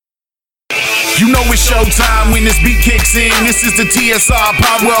You know it's showtime when this beat kicks in. This is the TSR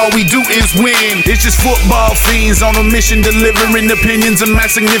pod where all we do is win. It's just football fiends on a mission delivering opinions of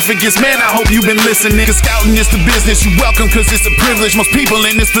max significance. Man, I hope you've been listening. Cause scouting is the business. You welcome cause it's a privilege. Most people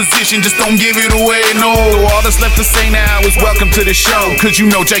in this position just don't give it away. No, all that's left to say now is welcome to the show. Cause you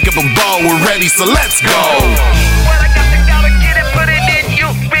know Jacob and Bo, we're ready, so let's go. What I got to gotta get it, put it in you.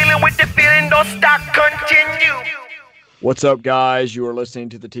 Feeling with the feeling, don't stop, continue. What's up, guys? You are listening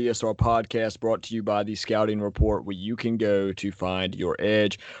to the TSR podcast brought to you by the Scouting Report, where you can go to find your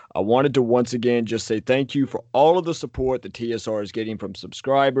edge. I wanted to once again just say thank you for all of the support the TSR is getting from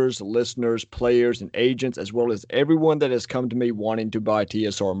subscribers, listeners, players, and agents, as well as everyone that has come to me wanting to buy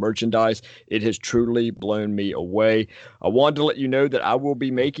TSR merchandise. It has truly blown me away. I wanted to let you know that I will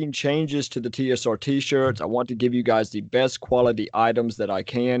be making changes to the TSR t-shirts. I want to give you guys the best quality items that I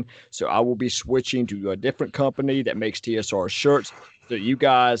can, so I will be switching to a different company that makes TSR shirts, so you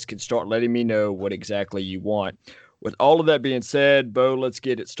guys can start letting me know what exactly you want. With all of that being said, Bo, let's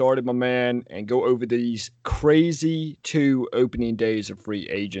get it started, my man, and go over these crazy 2 opening days of free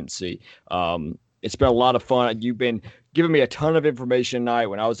agency. It's been a lot of fun. You've been giving me a ton of information tonight.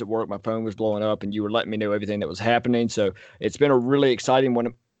 When I was at work, my phone was blowing up, and you were letting me know everything that was happening. So it's been a really exciting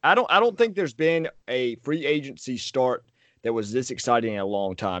one. I don't think there's been a free agency start that was this exciting in a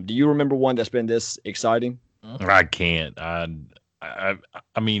long time. Do you remember one that's been this exciting? I can't. I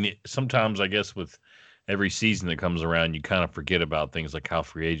mean, sometimes I guess with every season that comes around, you kind of forget about things like how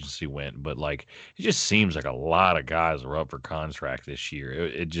free agency went. But like, it just seems like a lot of guys are up for contract this year.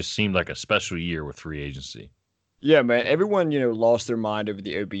 It just seemed like a special year with free agency. Yeah, man. Everyone, lost their mind over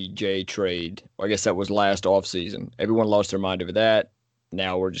the OBJ trade. I guess that was last offseason. Everyone lost their mind over that.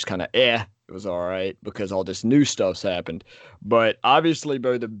 Now we're just kind of, it was all right because all this new stuff's happened. But obviously,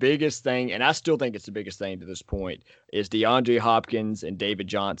 Bo, the biggest thing, and I still think it's the biggest thing to this point, is DeAndre Hopkins and David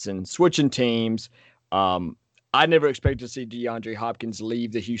Johnson switching teams. I never expected to see DeAndre Hopkins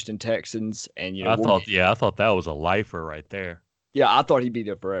leave the Houston Texans. And, I thought that was a lifer right there. Yeah, I thought he'd be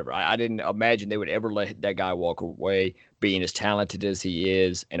there forever. I didn't imagine they would ever let that guy walk away, being as talented as he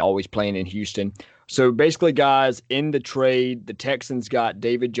is and always playing in Houston. So basically, guys, in the trade, the Texans got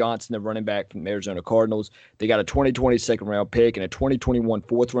David Johnson, the running back from the Arizona Cardinals. They got a 2020 second-round pick and a 2021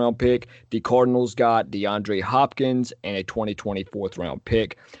 fourth-round pick. The Cardinals got DeAndre Hopkins and a 2020 fourth-round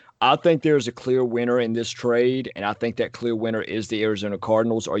pick. I think there's a clear winner in this trade, and I think that clear winner is the Arizona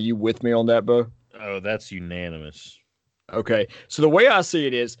Cardinals. Are you with me on that, Bo? Oh, that's unanimous. Okay, so the way I see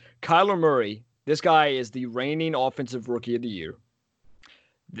it is Kyler Murray, this guy is the reigning offensive rookie of the year.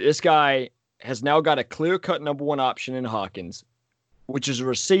 This guy has now got a clear-cut number one option in Hopkins, which is a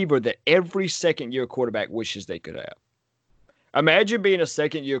receiver that every second-year quarterback wishes they could have. Imagine being a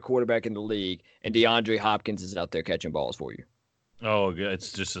second-year quarterback in the league, and DeAndre Hopkins is out there catching balls for you. Oh,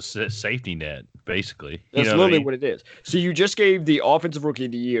 it's just a safety net, basically. That's literally what it is. So you just gave the offensive rookie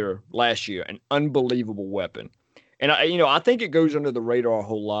of the year last year an unbelievable weapon. And, I think it goes under the radar a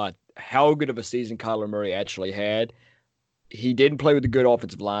whole lot how good of a season Kyler Murray actually had. He didn't play with a good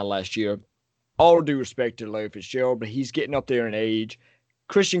offensive line last year. All due respect to Larry Fitzgerald, but he's getting up there in age.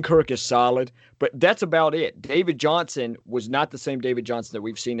 Christian Kirk is solid, but that's about it. David Johnson was not the same David Johnson that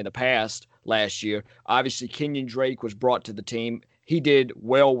we've seen in the past last year. Obviously, Kenyon Drake was brought to the team. He did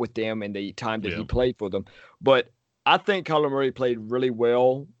well with them in the time that he played for them. But I think Kyler Murray played really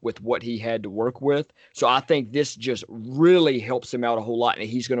well with what he had to work with. So I think this just really helps him out a whole lot, and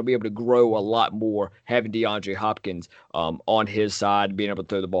he's going to be able to grow a lot more having DeAndre Hopkins on his side, being able to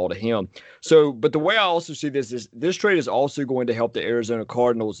throw the ball to him. So, but the way I also see this is this trade is also going to help the Arizona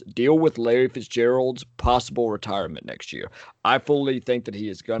Cardinals deal with Larry Fitzgerald's possible retirement next year. I fully think that he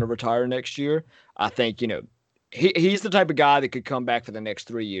is going to retire next year. I think, he's the type of guy that could come back for the next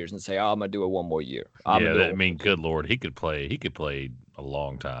 3 years and say, I'm going to do it one more year. Good Lord, he could play a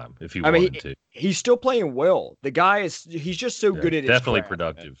long time if he wanted to. He's still playing well. The guy he's just so good at his definitely craft,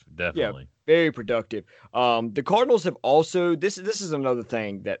 productive. man. Definitely. Yeah, very productive. The Cardinals have also, this is another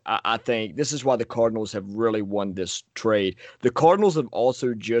thing that I think this is why the Cardinals have really won this trade. The Cardinals have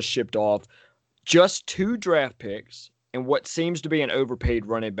also just shipped off just 2 draft picks and what seems to be an overpaid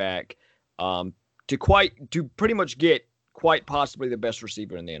running back, to pretty much get quite possibly the best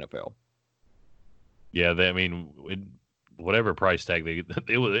receiver in the NFL. Yeah, whatever price tag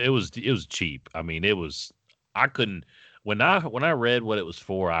it was cheap. I mean, I couldn't when I read what it was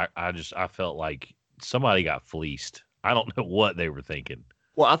for, I felt like somebody got fleeced. I don't know what they were thinking.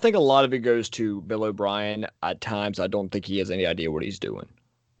 Well, I think a lot of it goes to Bill O'Brien. At times, I don't think he has any idea what he's doing.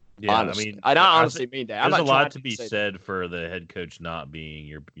 Yeah, honestly. I honestly mean that. There's a lot to be said for the head coach not being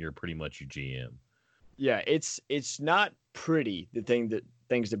you're pretty much your GM. Yeah, it's not pretty, the thing that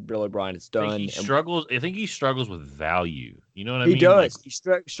things that Bill O'Brien has I done. think he struggles with value. You know what I He mean? does. He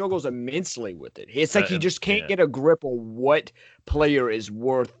struggles immensely with it. It's like he just can't get a grip on what player is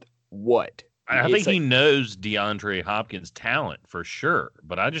worth what. I think he knows DeAndre Hopkins' talent for sure,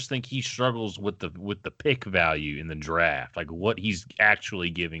 but I just think he struggles with the pick value in the draft, like what he's actually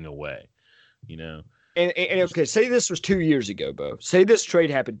giving away. You know. And okay, say this was 2 years ago, Bo. Say this trade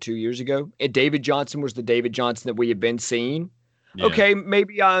happened 2 years ago, and David Johnson was the David Johnson that we have been seeing. Yeah. Okay,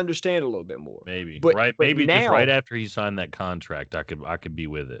 maybe I understand a little bit more. Maybe maybe now, just right after he signed that contract, I could be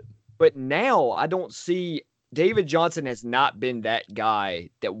with it. But now I don't see. David Johnson has not been that guy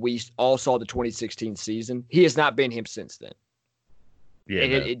that we all saw the 2016 season. He has not been him since then. Yeah,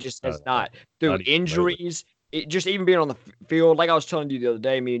 it just has not. Through injuries, it just even being on the field, like I was telling you the other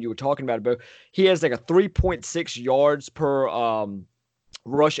day, me and you were talking about it, Bo, he has like a 3.6 yards per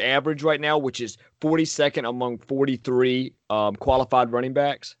rush average right now, which is 42nd among 43 qualified running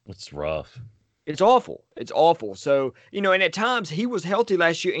backs. It's rough. It's awful. It's awful. So, and at times he was healthy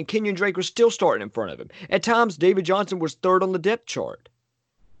last year and Kenyon Drake was still starting in front of him. At times, David Johnson was third on the depth chart.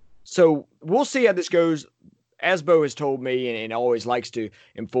 So we'll see how this goes. As Bo has told me and always likes to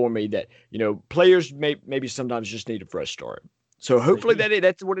inform me that, players maybe sometimes just need a fresh start. So hopefully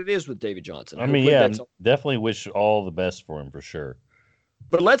that's what it is with David Johnson. I mean, definitely wish all the best for him for sure.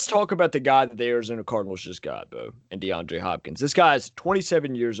 But let's talk about the guy that the Arizona Cardinals just got, Bo, and DeAndre Hopkins. This guy is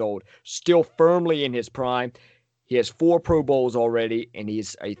 27 years old, still firmly in his prime. He has 4 Pro Bowls already, and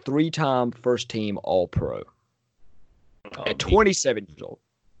he's a 3-time first-team All-Pro at 27 years old.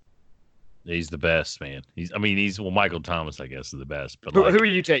 He's the best, man. Michael Thomas, I guess, is the best. But who are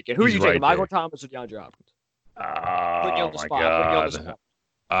you taking? Who are you taking, Michael Thomas or DeAndre Hopkins? Oh, my God.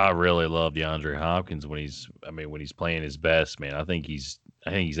 I really love DeAndre Hopkins when he's playing his best, man. I think he's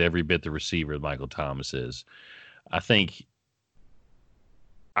every bit the receiver that Michael Thomas is. I think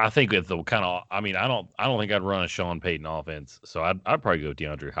if the kind of, I don't think I'd run a Sean Payton offense, so I'd probably go with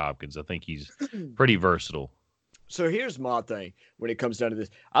DeAndre Hopkins. I think he's pretty versatile. So here's my thing when it comes down to this.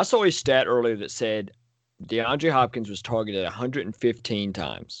 I saw a stat earlier that said DeAndre Hopkins was targeted 115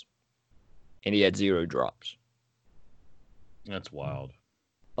 times, and he had 0 drops. That's wild.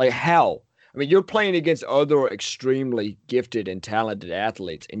 Like how? I mean, you're playing against other extremely gifted and talented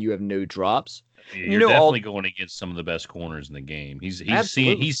athletes, and you have no drops. You're definitely going against some of the best corners in the game. He's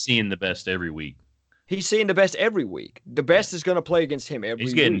seeing the best every week. He's seeing the best every week. The best is going to play against him every week.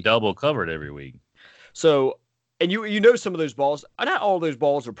 He's getting double covered every week. So, and some of those balls. Not all those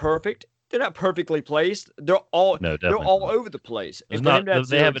balls are perfect. They're not perfectly placed. They're all over the place. They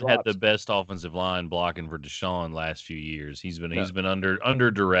haven't had the best offensive line blocking for Deshaun last few years. He's been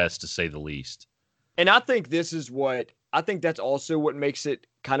under duress, to say the least. And I think that's also what makes it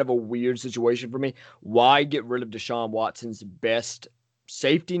kind of a weird situation for me. Why get rid of Deshaun Watson's best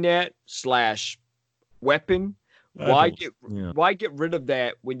safety net / weapon? Why get rid of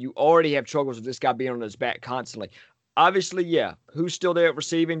that when you already have struggles with this guy being on his back constantly? Obviously, yeah. Who's still there at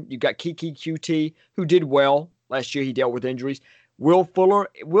receiving? You've got Keke QT, who did well last year. He dealt with injuries. Will Fuller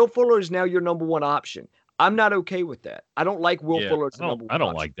is now your number 1 option. I'm not okay with that. I don't like Will Fuller as the number 1 I don't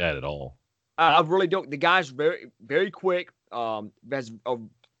option. like that at all. I really don't. The guy's very, very quick. Has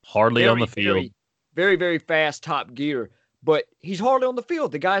hardly on the field. Very, very fast top gear, but he's hardly on the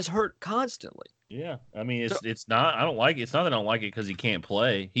field. The guy's hurt constantly. Yeah, I mean, it's not. I don't like it. It's not that I don't like it because he can't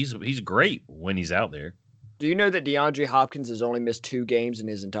play. He's great when he's out there. Do you know that DeAndre Hopkins has only missed 2 games in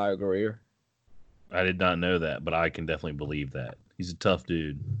his entire career? I did not know that, but I can definitely believe that. He's a tough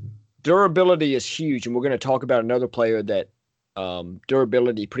dude. Durability is huge, and we're going to talk about another player that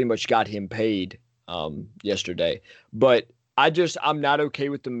durability pretty much got him paid yesterday. But I'm not okay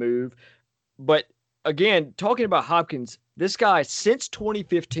with the move. But again, talking about Hopkins, this guy, since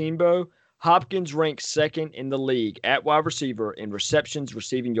 2015, Bo, Hopkins ranks 2nd in the league at wide receiver in receptions,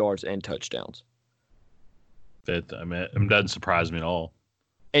 receiving yards, and touchdowns. It doesn't surprise me at all.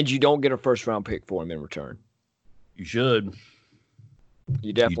 And you don't get a 1st-round pick for him in return. You should.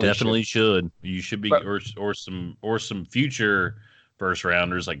 You definitely should. You should be, or some future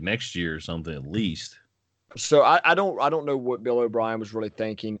 1st-rounders like next year or something at least. So I don't know what Bill O'Brien was really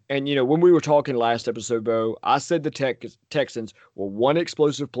thinking. And when we were talking last episode, Bo, I said the Texans were 1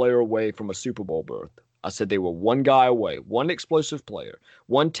 explosive player away from a Super Bowl berth. I said they were 1 guy away, 1 explosive player,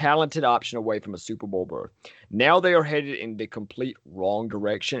 1 talented option away from a Super Bowl berth. Now they are headed in the complete wrong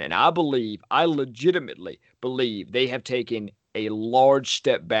direction, and I legitimately believe they have taken a large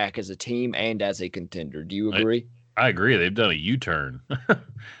step back as a team and as a contender. Do you agree? I agree. They've done a U-turn.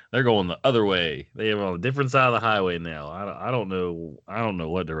 They're going the other way. They are on a different side of the highway now. I don't know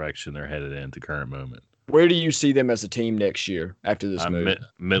what direction they're headed in at the current moment. Where do you see them as a team next year after this move?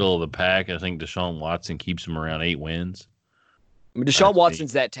 Middle of the pack. I think Deshaun Watson keeps them around 8 wins. I mean, Deshaun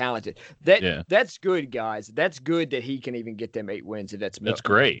Watson's that talented. That's good, guys. That's good that he can even get them 8 wins. That's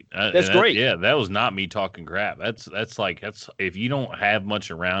great. That's great. Yeah, that was not me talking crap. That's if you don't have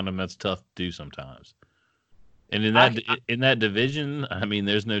much around him, that's tough to do sometimes. And in that division, I mean,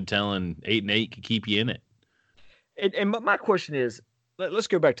 there's no telling 8-8 could keep you in it. And my question is, let's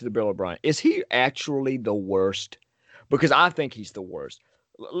go back to the Bill O'Brien. Is he actually the worst? Because I think he's the worst.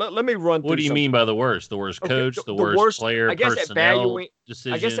 Let me run through. What do you mean by the worst? The worst coach, the worst player, I guess personnel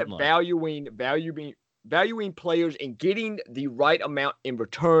decision. I guess that valuing players and getting the right amount in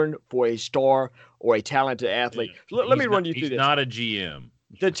return for a star or a talented athlete. Let me run you through this. He's not a GM.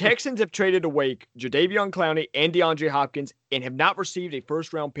 The Texans have traded away Jadeveon Clowney and DeAndre Hopkins and have not received a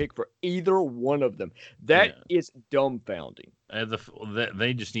first-round pick for either one of them. That is dumbfounding.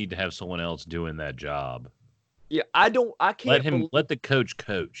 They just need to have someone else doing that job. Yeah, I can't let the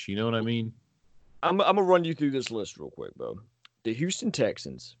coach. You know what I mean? I'm gonna run you through this list real quick, Bo. The Houston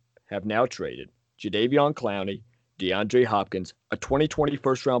Texans have now traded Jadeveon Clowney, DeAndre Hopkins, a 2020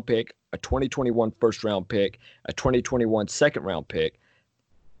 first-round pick, a 2021 first-round pick, a 2021 second-round pick,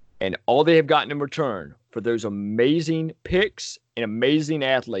 and all they have gotten in return for those amazing picks and amazing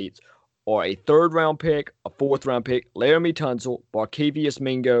athletes are a third-round pick, a fourth-round pick, Laramie Tunsil, Barkevious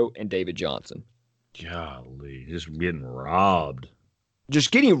Mingo, and David Johnson. Golly, just getting robbed.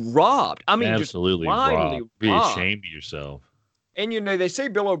 Just getting robbed. I mean, absolutely just robbed. Be ashamed of yourself. And, they say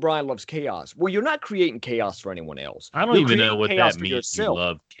Bill O'Brien loves chaos. Well, you're not creating chaos for anyone else. I don't even know what that means. You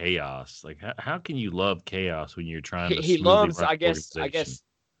love chaos. Like, how can you love chaos when you're trying to? He loves, I guess,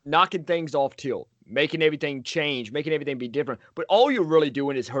 knocking things off tilt, making everything change, making everything be different. But all you're really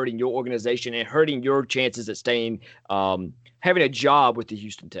doing is hurting your organization and hurting your chances at staying, having a job with the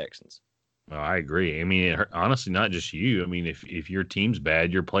Houston Texans. Well, I agree. I mean, honestly, not just you. I mean, if your team's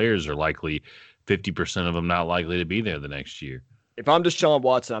bad, your players are likely 50% of them not likely to be there the next year. If I'm Deshaun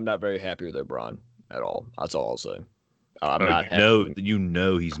Watson, I'm not very happy with O'Brien at all. That's all I'll say. I'm not happy.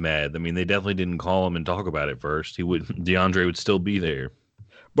 No, he's mad. I mean, they definitely didn't call him and talk about it first. DeAndre would still be there.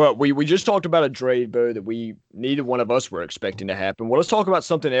 But we just talked about a trade, Bo, that neither one of us were expecting to happen. Well, let's talk about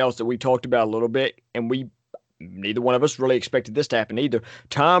something else that we talked about a little bit, and neither one of us really expected this to happen either.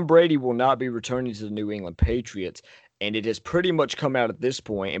 Tom Brady will not be returning to the New England Patriots, and it has pretty much come out at this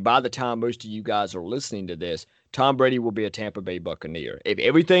point, and by the time most of you guys are listening to this, Tom Brady will be a Tampa Bay Buccaneer. If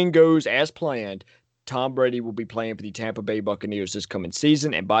everything goes as planned, Tom Brady will be playing for the Tampa Bay Buccaneers this coming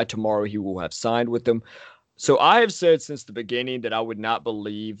season, and by tomorrow he will have signed with them. So I have said since the beginning that I would not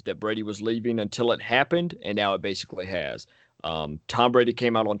believe that Brady was leaving until it happened, and now it basically has. Tom Brady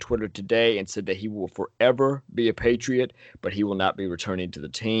came out on Twitter today and said that he will forever be a Patriot, but he will not be returning to the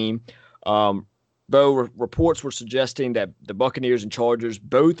team. Though reports were suggesting that the Buccaneers and Chargers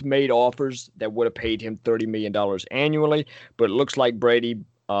both made offers that would have paid him $30 million annually, but it looks like Brady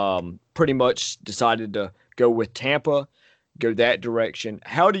pretty much decided to go with Tampa, go that direction.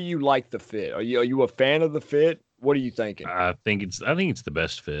 How do you like the fit? Are you a fan of the fit? What are you thinking? I think it's the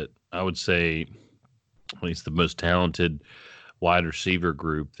best fit. I would say it's the most talented wide receiver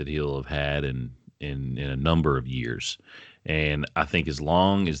group that he'll have had in a number of years. And I think as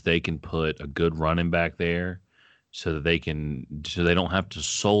long as they can put a good running back there so they don't have to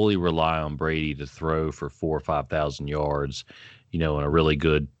solely rely on Brady to throw for 4,000 or 5,000 yards, and a really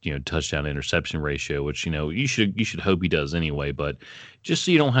good, touchdown interception ratio, which, you should hope he does anyway, but just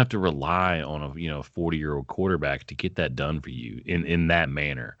so you don't have to rely on a 40-year-old quarterback to get that done for you in that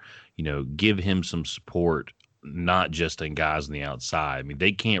manner. Give him some support, not just in guys on the outside. I mean,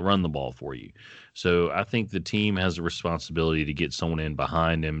 they can't run the ball for you. So I think the team has a responsibility to get someone in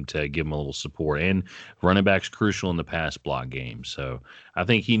behind him to give him a little support. And running back's crucial in the pass block game. So I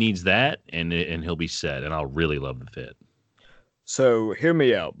think he needs that, and he'll be set. And I'll really love the fit. So hear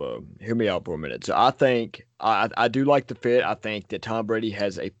me out, Bo. Hear me out for a minute. So I think I do like the fit. I think that Tom Brady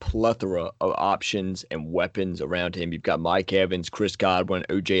has a plethora of options and weapons around him. You've got Mike Evans, Chris Godwin,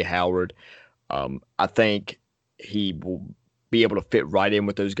 O.J. Howard. I think he will be able to fit right in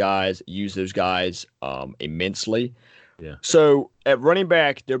with those guys, use those guys immensely. Yeah. So at running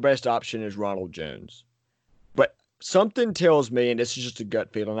back, their best option is Ronald Jones. But something tells me, and this is just a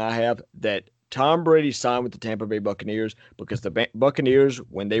gut feeling I have, that Tom Brady signed with the Tampa Bay Buccaneers because the Buccaneers,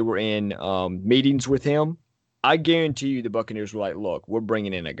 when they were in meetings with him, I guarantee you the Buccaneers were like, look, we're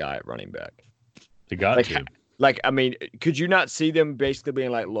bringing in a guy at running back. They got to. Could you not see them basically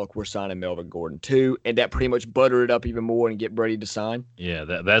being like, look, we're signing Melvin Gordon too, and that pretty much butter it up even more and get Brady to sign? Yeah,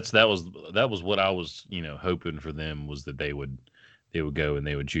 that was what I was, hoping for them, was that they would they would go and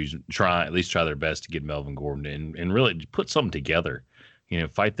they would at least try their best to get Melvin Gordon and really put something together.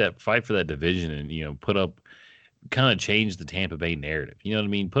 Fight for that division and kind of change the Tampa Bay narrative. You know what I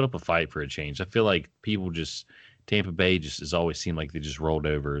mean? Put up a fight for a change. I feel like Tampa Bay just has always seemed like they just rolled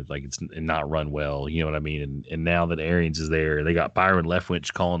over, like it's not run well. You know what I mean? And now that Arians is there, they got Byron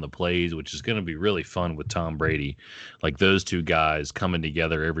Leftwich calling the plays, which is going to be really fun with Tom Brady. Like those two guys coming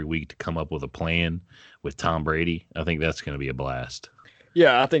together every week to come up with a plan with Tom Brady. I think that's going to be a blast.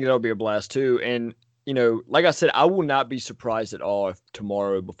 Yeah, I think that'll be a blast too. And, like I said, I will not be surprised at all if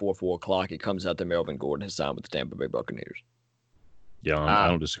tomorrow before 4:00 it comes out that Melvin Gordon has signed with the Tampa Bay Buccaneers. Yeah, I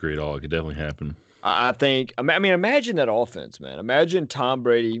don't disagree at all. It could definitely happen. I think, imagine that offense, man. Imagine Tom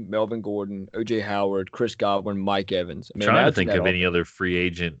Brady, Melvin Gordon, O.J. Howard, Chris Godwin, Mike Evans. Trying to think of any other free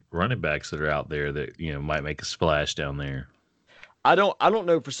agent running backs that are out there that, might make a splash down there. I don't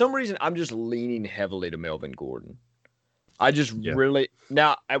know. For some reason, I'm just leaning heavily to Melvin Gordon. I just really –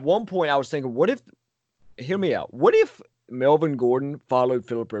 now, at one point, I was thinking, hear me out. What if Melvin Gordon followed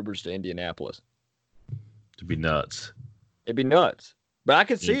Phillip Rivers to Indianapolis? It'd be nuts. It'd be nuts. But I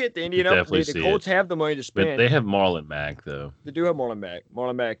could see it. The Indianapolis, the Colts have the money to spend. But they have Marlon Mack, though. They do have Marlon Mack.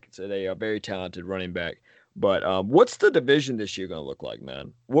 Marlon Mack is a very talented running back. But what's the division this year going to look like,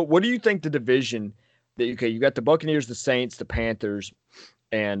 man? What do you think the division that you got the Buccaneers, the Saints, the Panthers,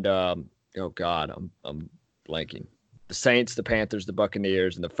 and I'm blanking. The Saints, the Panthers, the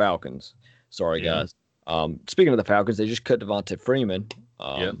Buccaneers, and the Falcons. Sorry, guys. Speaking of the Falcons, they just cut Devonta Freeman.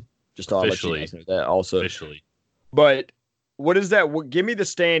 Just to let you guys know that also. Officially. But what is that? Give me the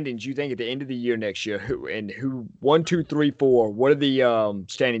standings you think at the end of the year next year. Who 1, 2, 3, 4. What are the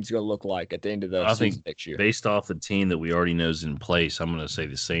standings going to look like at the end of the season next year? Based off the team that we already know is in place, I'm going to say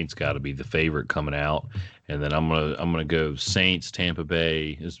the Saints got to be the favorite coming out, and then I'm gonna go Saints, Tampa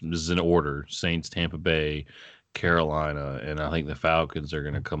Bay. This is in order: Saints, Tampa Bay, Carolina, and I think the Falcons are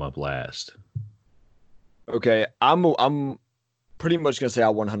going to come up last. Okay, I'm pretty much going to say I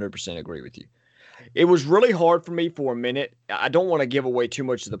 100% agree with you. It was really hard for me for a minute. I don't want to give away too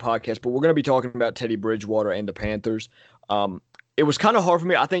much of the podcast, but we're going to be talking about Teddy Bridgewater and the Panthers. It was kind of hard for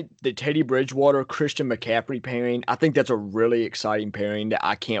me. I think the Teddy Bridgewater, Christian McCaffrey pairing, I think that's a really exciting pairing that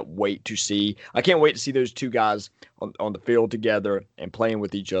I can't wait to see. I can't wait to see those two guys on the field together and playing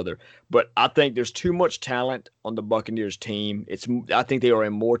with each other. But I think there's too much talent on the Buccaneers team. I think they are a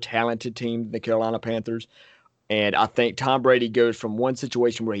more talented team than the Carolina Panthers. And I think Tom Brady goes from one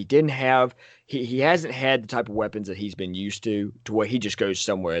situation where he hasn't had the type of weapons that he's been used to where he just goes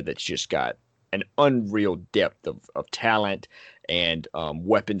somewhere that's just got an unreal depth of talent and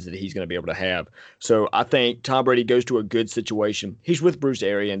weapons that he's going to be able to have. So I think Tom Brady goes to a good situation. He's with Bruce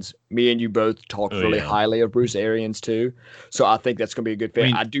Arians. Me and you both talked really highly of Bruce Arians too. So I think that's going to be a good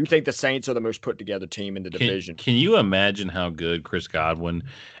fit. I do think the Saints are the most put together team in the division. Can you imagine how good Chris Godwin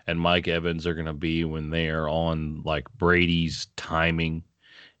and Mike Evans are going to be when they are on like Brady's timing?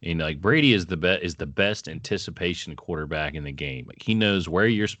 And like Brady is the best anticipation quarterback in the game. Like he knows where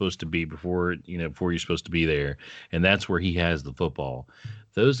you're supposed to be before you're supposed to be there, and that's where he has the football.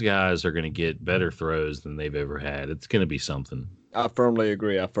 Those guys are going to get better throws than they've ever had. It's going to be something. I firmly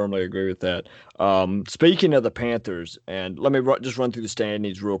agree with that. Speaking of the Panthers, and let me just run through the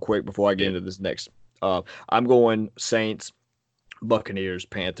standings real quick before I get into this next. I'm going Saints, Buccaneers,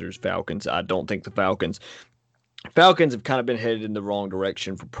 Panthers, Falcons. I don't think the Falcons have kind of been headed in the wrong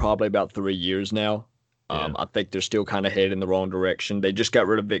direction for probably about 3 years now. I think they're still kind of headed in the wrong direction. They just got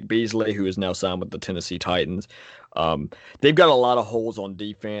rid of Vic Beasley, who is now signed with the Tennessee Titans. They've got a lot of holes on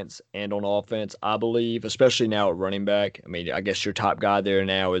defense and on offense, I believe, especially now at running back. I mean, I guess your top guy there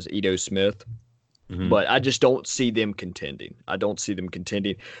now is Ito Smith. Mm-hmm. But I just don't see them contending.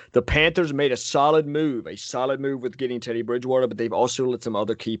 The Panthers made a solid move with getting Teddy Bridgewater, but they've also let some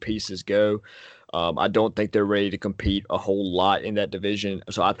other key pieces go. I don't think they're ready to compete a whole lot in that division.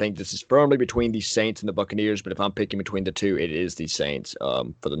 So I think this is firmly between the Saints and the Buccaneers. But if I'm picking between the two, it is the Saints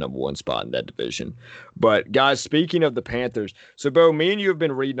for the number one spot in that division. But, guys, speaking of the Panthers, so, Bo, me and you have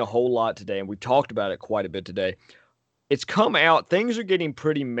been reading a whole lot today, and we've talked about it quite a bit today. It's come out, things are getting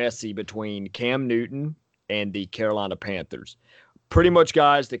pretty messy between Cam Newton and the Carolina Panthers. Pretty much,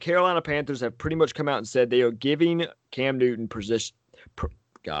 guys, the Carolina Panthers have pretty much come out and said they are giving Cam Newton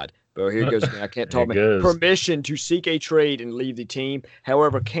here it goes again. I can't talk about permission to seek a trade and leave the team.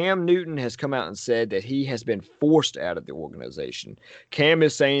 However, Cam Newton has come out and said that he has been forced out of the organization. Cam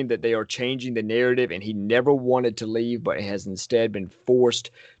is saying that they are changing the narrative and he never wanted to leave, but has instead been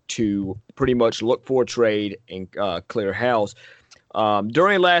forced to pretty much look for a trade and clear house.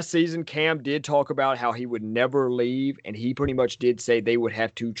 During last season, Cam did talk about how he would never leave, and he pretty much did say they would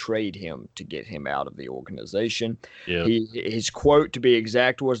have to trade him to get him out of the organization. Yeah. His quote, to be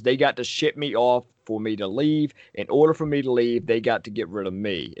exact, was, "They got to ship me off for me to leave. In order for me to leave, they got to get rid of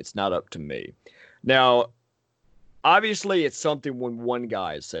me. It's not up to me." Now, obviously, it's something when one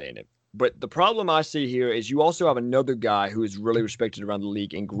guy is saying it. But the problem I see here is you also have another guy who is really respected around the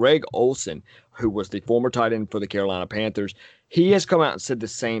league, and Greg Olsen, who was the former tight end for the Carolina Panthers. He has come out and said the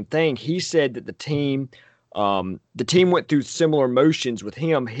same thing. He said that the team went through similar motions with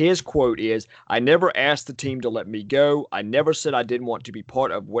him. His quote is, "I never asked the team to let me go. I never said I didn't want to be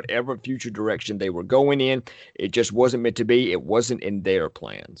part of whatever future direction they were going in. It just wasn't meant to be. It wasn't in their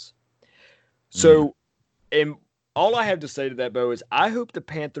plans." So, and all I have to say to that, Bo, is I hope the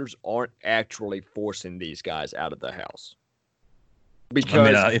Panthers aren't actually forcing these guys out of the house.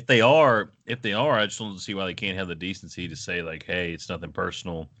 Because if they are, I just don't see why they can't have the decency to say, like, "Hey, it's nothing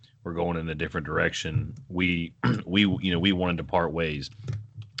personal. We're going in a different direction. We wanted to part ways."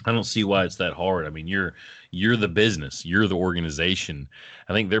 I don't see why it's that hard. I mean, you're the business, you're the organization.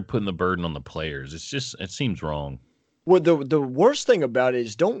 I think they're putting the burden on the players. It seems wrong. Well, the worst thing about it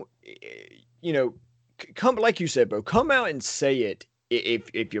is don't, come, like you said, Bo, come out and say it.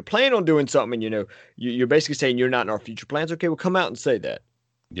 If you're planning on doing something, and you're basically saying you're not in our future plans, okay, well, come out and say that.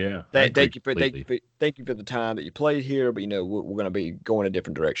 Yeah. Thank you for the time that you played here, but we're going to be going a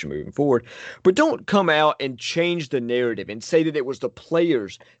different direction moving forward. But don't come out and change the narrative and say that it was the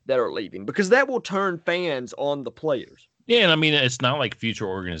players that are leaving, because that will turn fans on the players. Yeah, and I mean, it's not like future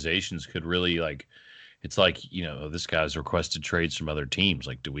organizations could really it's like, this guy's requested trades from other teams.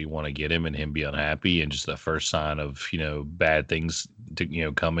 Like, do we want to get him and him be unhappy? And just the first sign of, bad things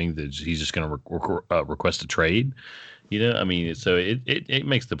coming, that he's just going to request a trade. I mean, so it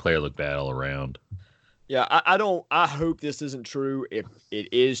makes the player look bad all around. Yeah, I hope this isn't true. If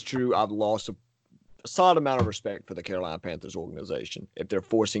it is true, I've lost a solid amount of respect for the Carolina Panthers organization if they're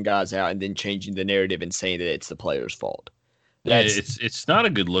forcing guys out and then changing the narrative and saying that it's the player's fault. It's not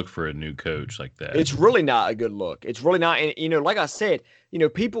a good look for a new coach like that. It's really not a good look. It's really not. And, like I said,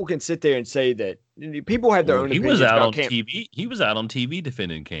 people can sit there and say that people have their own opinions about Cam. He was out on TV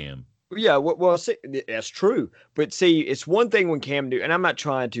defending Cam. Yeah, well, see, that's true. But see, it's one thing when Cam Newton, and I'm not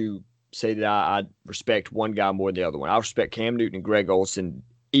trying to say that I respect one guy more than the other one. I respect Cam Newton and Greg Olsen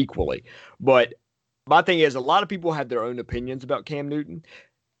equally. But my thing is, a lot of people have their own opinions about Cam Newton.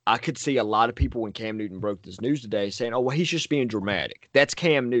 I could see a lot of people when Cam Newton broke this news today saying, "Oh, well, he's just being dramatic." That's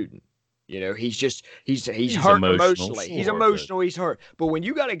Cam Newton. He's hurt emotionally. Sure, he's emotional. He's hurt. But when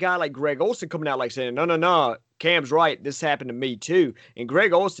you got a guy like Greg Olsen coming out saying, no, Cam's right. This happened to me too. And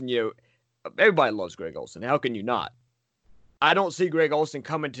Greg Olsen, everybody loves Greg Olsen. How can you not? I don't see Greg Olsen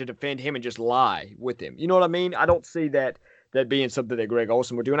coming to defend him and just lie with him. You know what I mean? I don't see that being something that Greg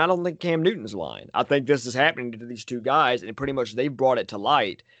Olsen would do. And I don't think Cam Newton's lying. I think this is happening to these two guys, and pretty much they've brought it to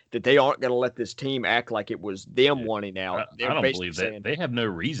light that they aren't going to let this team act like it was them wanting out. I don't believe that. They have no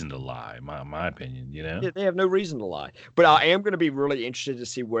reason to lie, my opinion, Yeah, they have no reason to lie. But I am going to be really interested to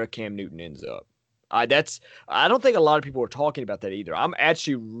see where Cam Newton ends up. I don't think a lot of people are talking about that either. I'm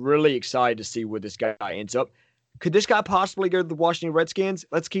actually really excited to see where this guy ends up. Could this guy possibly go to the Washington Redskins?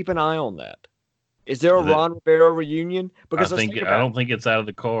 Let's keep an eye on that. Is there a Ron Rivera reunion? Because I don't think it's out of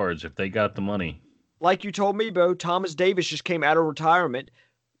the cards if they got the money. Like you told me, Bo, Thomas Davis just came out of retirement.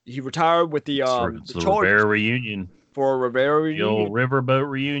 He retired with the Rivera reunion. For a Rivera reunion. The old Riverboat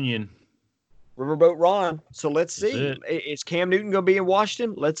reunion. Riverboat Ron. So let's see. Is Cam Newton going to be in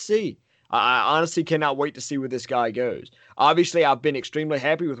Washington? Let's see. I honestly cannot wait to see where this guy goes. Obviously, I've been extremely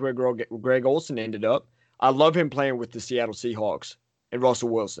happy with where Greg Olsen ended up. I love him playing with the Seattle Seahawks and Russell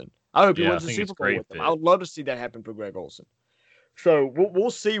Wilson. I hope he wins the Super Bowl with them. I would love to see that happen for Greg Olsen. So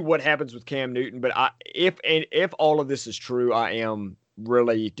we'll see what happens with Cam Newton. But if all of this is true, I am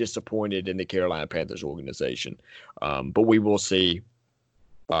really disappointed in the Carolina Panthers organization. But we will see.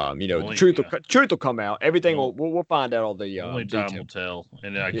 The truth will come out. Everything we'll find out all the only time will tell.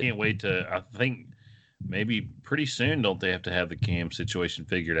 And I can't wait to. I think maybe pretty soon don't they have to have the Cam situation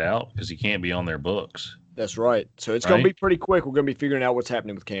figured out because he can't be on their books. That's right. So it's going to be pretty quick. We're going to be figuring out what's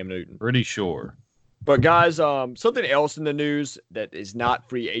happening with Cam Newton. Pretty sure. But guys, something else in the news that is not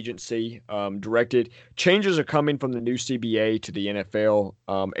free agency directed. Changes are coming from the new CBA to the NFL.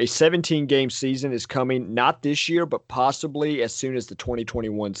 A 17-game season is coming, not this year, but possibly as soon as the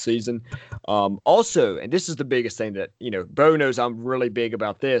 2021 season. Also, and this is the biggest thing that, Bo knows I'm really big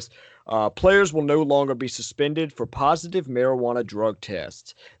about this. Players will no longer be suspended for positive marijuana drug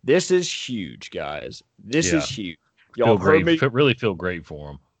tests. This is huge, guys. This is huge. Y'all heard me. Really feel great for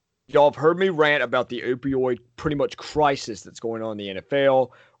them. Y'all have heard me rant about the opioid pretty much crisis that's going on in the NFL,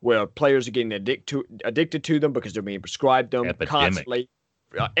 where players are getting addicted to them because they're being prescribed them constantly.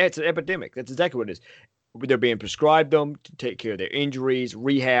 It's an epidemic. That's exactly what it is. They're being prescribed them to take care of their injuries,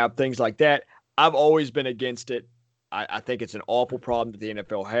 rehab, things like that. I've always been against it. I think it's an awful problem that the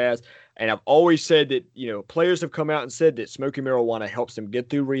NFL has. And I've always said that, players have come out and said that smoking marijuana helps them get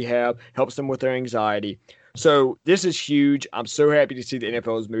through rehab, helps them with their anxiety. So this is huge. I'm so happy to see the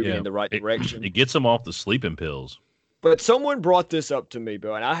NFL is moving in the right direction. It gets them off the sleeping pills. But someone brought this up to me,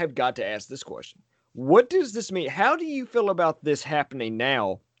 Bill, and I have got to ask this question. What does this mean? How do you feel about this happening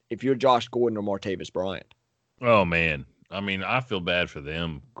now if you're Josh Gordon or Martavis Bryant? Oh, man. I mean, I feel bad for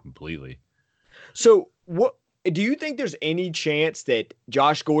them completely. So what do you think there's any chance that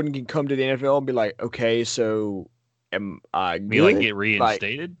Josh Gordon can come to the NFL and be like, okay, so am I good? Get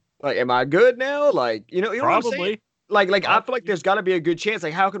reinstated? Like, am I good now? Like, you know Probably. what I'm saying? Like I feel like there's got to be a good chance.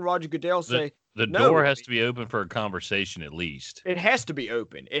 Like, how can Roger Goodell say the door has to be open for a conversation at least? It has to be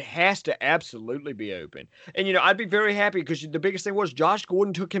open. It has to absolutely be open. And I'd be very happy because the biggest thing was Josh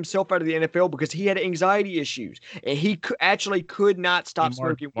Gordon took himself out of the NFL because he had anxiety issues and he actually could not stop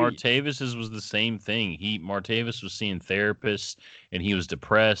smoking weed. Martavis was the same thing. Martavis was seeing therapists and he was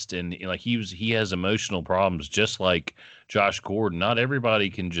depressed and he has emotional problems just like Josh Gordon. Not everybody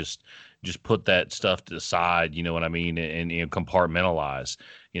can just put that stuff to the side, you know what I mean, and compartmentalize.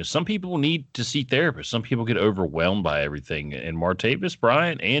 Some people need to see therapists. Some people get overwhelmed by everything. And Martavis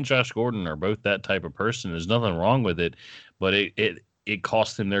Bryant and Josh Gordon are both that type of person. There's nothing wrong with it, but it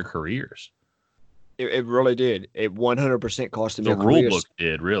cost them their careers. It really did. It 100% cost them their careers. The rule book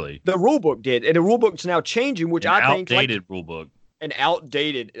did, really. The rule book did. And the rule book's now changing, which I think... outdated rule book. An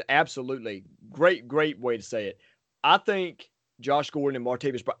outdated, absolutely. Great way to say it. I think Josh Gordon and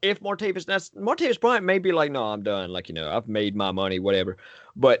Martavis Bryant. Martavis Bryant may be like, no, I'm done. Like, I've made my money, whatever.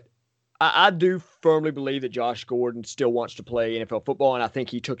 But I do firmly believe that Josh Gordon still wants to play NFL football, and I think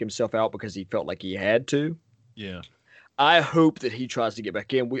he took himself out because he felt like he had to. Yeah. I hope that he tries to get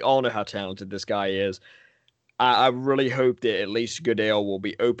back in. We all know how talented this guy is. I really hope that at least Goodell will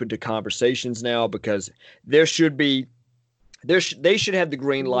be open to conversations now because there should be. They should have the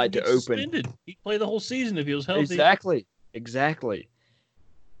green light to open. He'd play the whole season if he was healthy. Exactly.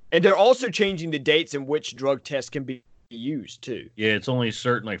 And they're also changing the dates in which drug tests can be used too. Yeah, it's only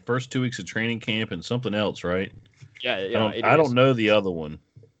certain, like first 2 weeks of training camp and something else, right? Yeah. I don't know the other one.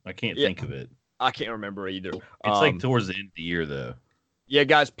 I can't think of it. I can't remember either. It's like towards the end of the year, though. Yeah,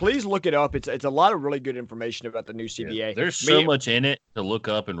 guys, please look it up. It's a lot of really good information about the new CBA. Yeah, there's so much in it to look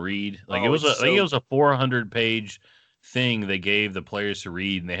up and read. Like I think it was a 400-page thing they gave the players to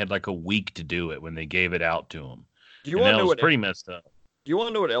read, and they had like a week to do it when they gave it out to them. That was pretty messed up. Do you want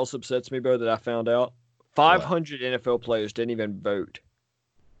to know what else upsets me, bro, that I found out? 500 NFL players didn't even vote.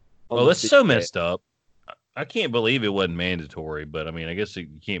 Well, that's so messed up. I can't believe it wasn't mandatory, but I mean, I guess you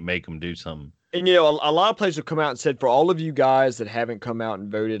can't make them do something. And, a lot of players have come out and said, for all of you guys that haven't come out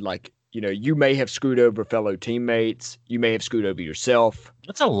and voted, like, you may have screwed over fellow teammates. You may have screwed over yourself.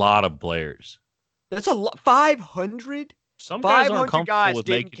 That's a lot of players. That's a lot. 500? Some guys aren't comfortable with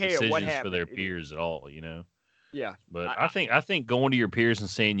making decisions for their peers at all, Yeah. But I think going to your peers and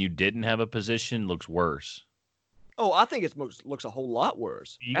saying you didn't have a position looks worse. Oh, I think it looks a whole lot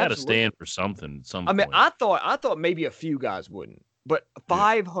worse. You got to stand for something at some point. I mean, I thought maybe a few guys wouldn't. But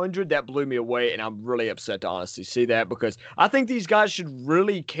 500, that blew me away, and I'm really upset to honestly see that because I think these guys should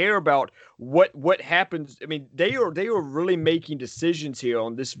really care about what happens. I mean, they are really making decisions here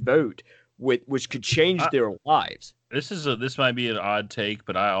on this vote, which could change their lives. This might be an odd take,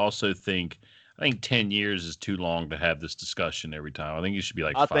 but I also think 10 years is too long to have this discussion every time. I think it should be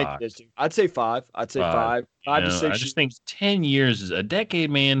like 5. I think it is too. I'd say 5. I'd say 5. 5 to 6. I just think 10 years is a decade,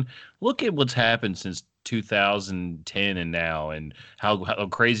 man. Look at what's happened since 2010 and now, and how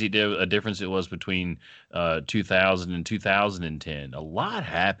crazy a difference it was between 2000 and 2010. A lot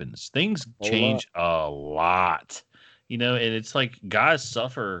happens. Things change a lot, and it's like guys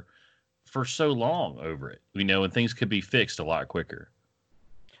suffer for so long over it, and things could be fixed a lot quicker.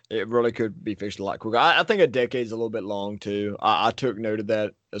 It really could be fixed a lot quicker. I think a decade's a little bit long too. I took note of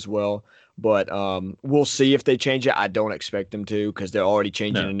that as well, but we'll see if they change it. I don't expect them to because they're already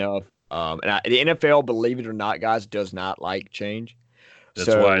changing enough. And the NFL, believe it or not, guys, does not like change. That's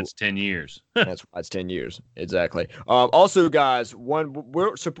why it's 10 years. That's why it's 10 years. Exactly. Also, guys, we're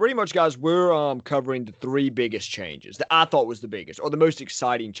covering the 3 biggest changes that I thought was the biggest or the most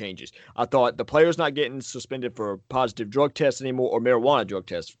exciting changes. I thought the players not getting suspended for positive drug tests anymore or marijuana drug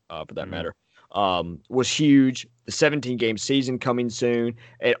tests, for that matter. was huge. The 17-game season coming soon.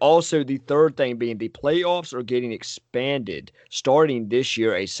 And also the third thing being the playoffs are getting expanded. Starting this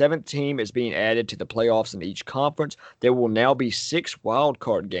year, a seventh team is being added to the playoffs in each conference. There will now be 6 wild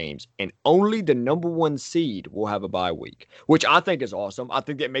card games, and only the number 1 seed will have a bye week, which I think is awesome. I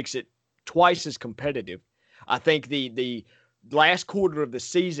think that makes it twice as competitive. I think the last quarter of the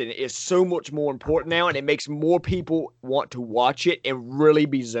season is so much more important now, and it makes more people want to watch it and really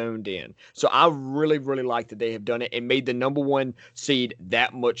be zoned in. So I really, really like that they have done it and made the number 1 seed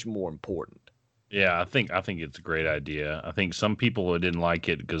that much more important. Yeah, I think it's a great idea. I think some people didn't like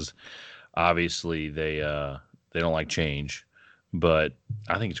it because obviously they don't like change, but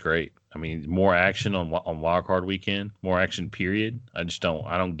I think it's great. I mean, more action on Wild Card Weekend, more action. Period. I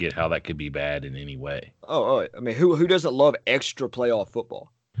don't get how that could be bad in any way. Oh, I mean, who doesn't love extra playoff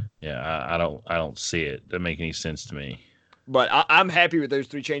football? Yeah, I don't see it. Doesn't make any sense to me. But I'm happy with those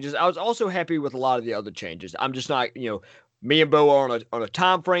 3 changes. I was also happy with a lot of the other changes. I'm just not, me and Bo are on a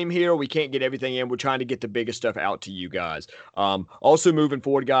time frame here. We can't get everything in. We're trying to get the biggest stuff out to you guys. Also moving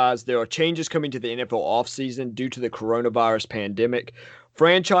forward, guys, there are changes coming to the NFL offseason due to the coronavirus pandemic.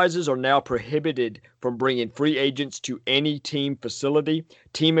 Franchises are now prohibited from bringing free agents to any team facility.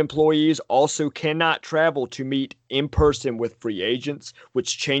 Team employees also cannot travel to meet in person with free agents,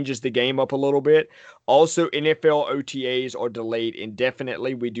 which changes the game up a little bit. Also, NFL OTAs are delayed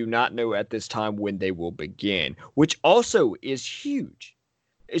indefinitely. We do not know at this time when they will begin, which also is huge.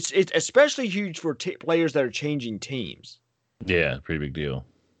 It's especially huge for players that are changing teams. Yeah, pretty big deal.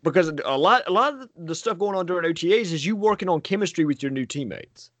 Because a lot of the stuff going on during OTAs is you working on chemistry with your new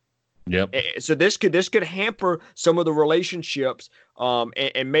teammates. Yep. So this could hamper some of the relationships,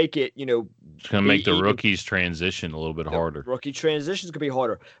 and make it, It's gonna make the rookies transition a little bit harder. Rookie transitions could be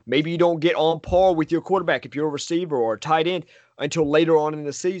harder. Maybe you don't get on par with your quarterback if you're a receiver or a tight end until later on in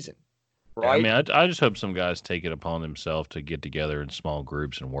the season. Right? I mean, I just hope some guys take it upon themselves to get together in small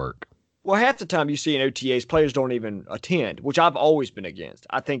groups and work. Well, half the time you see in OTAs, players don't even attend, which I've always been against.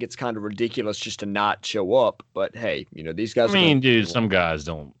 I think it's kind of ridiculous just to not show up. But hey, these guys. I mean, dude, some guys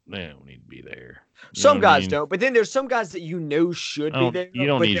don't need to be there. Some guys don't, but then there's some guys that should be there. You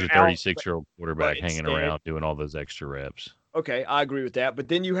don't need your 36-year-old quarterback hanging around doing all those extra reps. Okay, I agree with that. But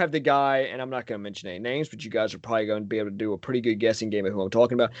then you have the guy, and I'm not going to mention any names, but you guys are probably going to be able to do a pretty good guessing game of who I'm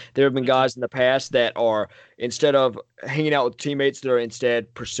talking about. There have been guys in the past that are, instead of hanging out with teammates, they're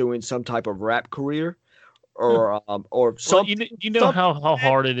instead pursuing some type of rap career or something. Well, you know how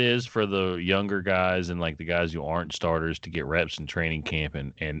hard it is for the younger guys and like the guys who aren't starters to get reps in training camp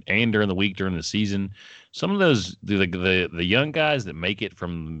and during the week, during the season. Some of those the young guys that make it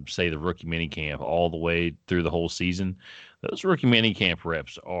from, say, the rookie mini camp all the way through the whole season, those rookie mini camp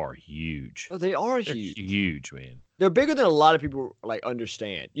reps are huge. Oh, they are They're huge. Huge, man. They're bigger than a lot of people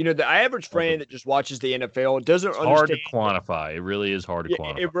understand. The average fan that just watches the NFL doesn't understand. Hard to quantify. It really is hard to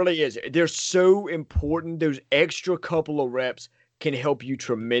quantify. It really is. They're so important. Those extra couple of reps can help you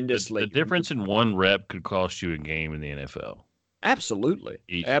tremendously. The difference in one rep could cost you a game in the NFL. Absolutely.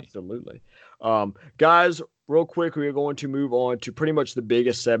 Easy. Absolutely. Guys, real quick, we are going to move on to pretty much the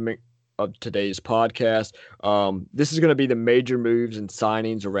biggest segment of today's podcast. This is going to be the major moves and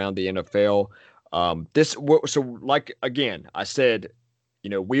signings around the NFL. So like, again, I said,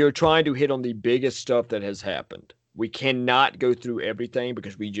 we are trying to hit on the biggest stuff that has happened. We cannot go through everything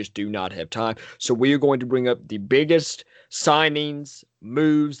because we just do not have time. So we are going to bring up the biggest signings,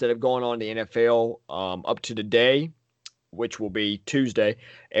 moves that have gone on in the NFL up to today, which will be Tuesday,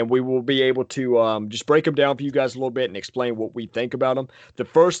 and we will be able to just break them down for you guys a little bit and explain what we think about them. The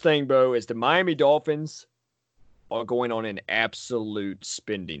first thing, Bo, is the Miami Dolphins are going on an absolute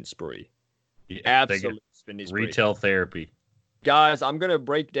spending spree. Yeah, Absolute spending spree. Retail therapy. Guys, I'm going to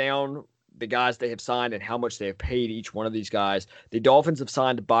break down the guys they have signed and how much they have paid each one of these guys. The Dolphins have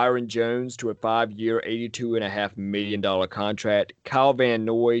signed Byron Jones to a 5-year, $82.5 million contract. Kyle Van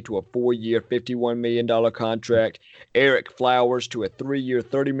Noy to a 4-year, $51 million contract. Eric Flowers to a 3-year,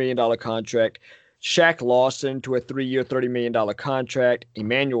 $30 million contract. Shaq Lawson to a 3-year, $30 million contract.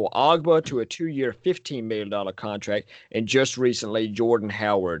 Emmanuel Ogbah to a 2-year, $15 million contract. And just recently, Jordan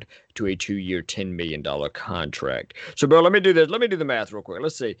Howard to a 2-year, $10 million contract. So, bro, let me do this. Let me do the math real quick.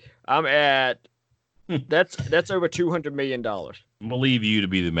 Let's see. I'm at that's over $200 million. I'm gonna leave you to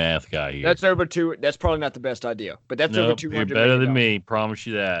be the math guy here. That's probably not the best idea, but that's over $200 You're million. better than me. Promise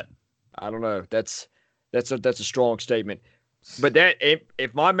you that. I don't know. That's a strong statement. But that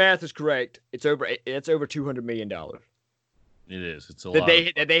if my math is correct, it's over $200 million. It is. It's a That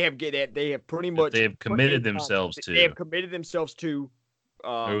lot. they have pretty much They have committed themselves to. They have committed themselves to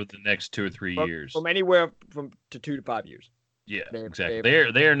over the next 2 or 3 years. from anywhere to 2 to 5 years. Yeah, They- exactly.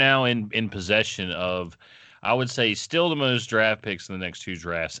 they- They're now in possession of, I would say, still the most draft picks in the next two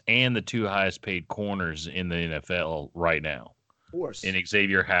drafts and the two highest paid corners in the NFL right now, Of course. in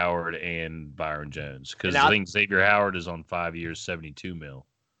Xavier Howard and Byron Jones. Because And I think Xavier Howard is on 5 years, 72 mil.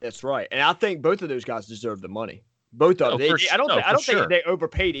 That's right. And I think both of those guys deserve the money. Both of them. I don't think they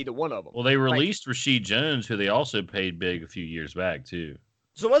overpaid either one of them. Well, they released Rashid Jones, who they also paid big a few years back too.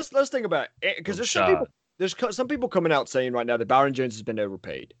 So let's think about it, because there's some people coming out saying right now that Byron Jones has been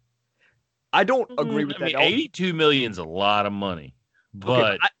overpaid. I don't agree with that. I mean, $82 million is a lot of money,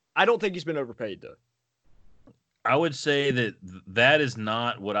 but okay, I don't think he's been overpaid though. I would say that is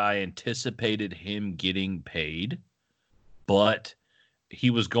not what I anticipated him getting paid, but he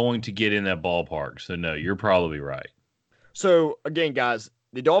was going to get in that ballpark. So no, you're probably right. So again, guys,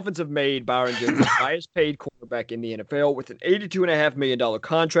 the Dolphins have made Byron Jones the highest paid cornerback in the NFL with an $82.5 million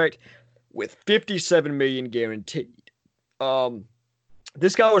contract with $57 million guaranteed.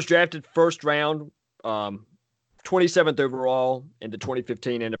 This guy was drafted first round, 27th overall in the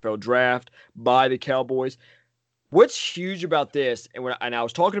 2015 NFL draft by the Cowboys. What's huge about this, and I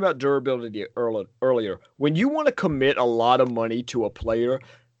was talking about durability earlier, when you want to commit a lot of money to a player,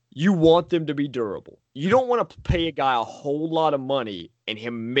 you want them to be durable. You don't want to pay a guy a whole lot of money and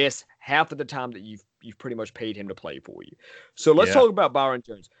him miss half of the time that you've pretty much paid him to play for you. So let's talk about Byron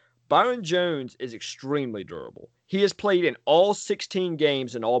Jones. Byron Jones is extremely durable. He has played in all 16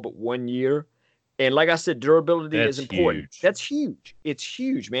 games in all but 1 year. And like I said, durability is important. Huge. That's huge. It's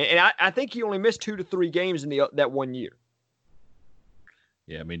huge, man. And I think he only missed 2 to 3 games in that 1 year.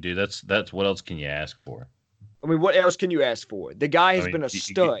 Yeah, I mean, dude, that's what else can you ask for? I mean, what else can you ask for? The guy has been a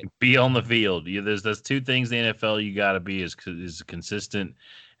stud. Be on the field. There's two things in the NFL you got to be is consistent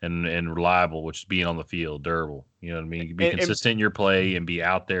and reliable, which is being on the field, durable. You know what I mean? Be consistent in your play and be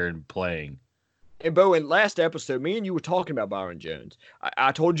out there and playing. And Bo, in last episode, me and you were talking about Byron Jones.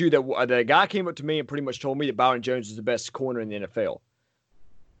 I told you that the guy came up to me and pretty much told me that Byron Jones is the best corner in the NFL.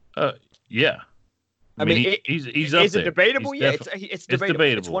 Yeah. I mean, he's up there. Is it debatable? Yeah, it's debatable.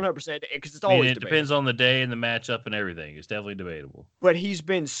 It's 100% because it's always debatable. It depends on the day and the matchup and everything. It's definitely debatable. But he's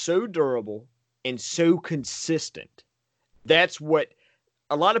been so durable and so consistent. That's what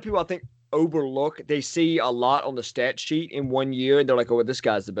a lot of people, I think, overlook. They see a lot on the stat sheet in 1 year, and they're like, oh, this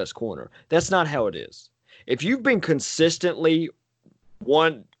guy's the best corner. That's not how it is. If you've been consistently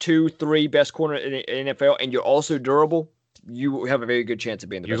 1, 2, 3 best corner in the NFL, and you're also durable, you have a very good chance of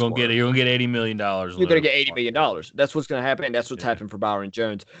being the best corner. You're gonna get $80 million. You're gonna get $80 million. That's what's gonna happen, and that's what's happened for Byron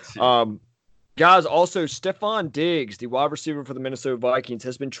Jones. Guys, also Stephon Diggs, the wide receiver for the Minnesota Vikings,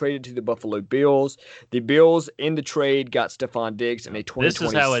 has been traded to the Buffalo Bills. The Bills in the trade got Stephon Diggs in a 2020. This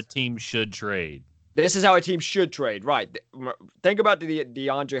is how a team should trade. This is how a team should trade, right? Think about the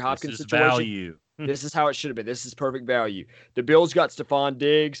DeAndre Hopkins situation. Value. This is how it should have been. This is perfect value. The Bills got Stephon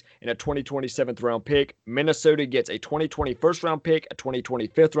Diggs in a 2020 7th-round pick. Minnesota gets a 2020 first-round pick, a 2020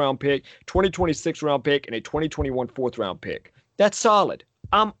 5th-round pick, 2020 6th-round pick, and a 2021 4th-round pick. That's solid.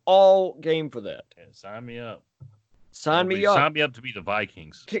 I'm all game for that. Yeah, sign me up. Sign me up. Sign me up to be the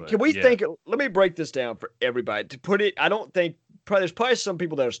Vikings. Can we think? Let me break this down for everybody. To put it, I don't think there's probably some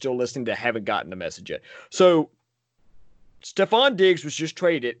people that are still listening that haven't gotten the message yet. So Stephon Diggs was just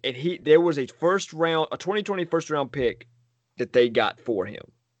traded, and there was a 2020 first-round pick that they got for him.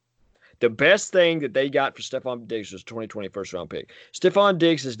 The best thing that they got for Stephon Diggs was a 2020 first-round pick. Stephon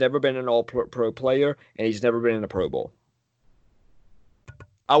Diggs has never been an all-pro player, and he's never been in a Pro Bowl.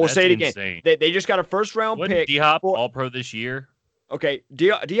 I will say it again. They just got a first-round pick. D-Hop all-pro this year? Okay,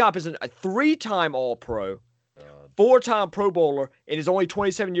 D-Hop is a 3-time all-pro, 4-time Pro Bowler, and is only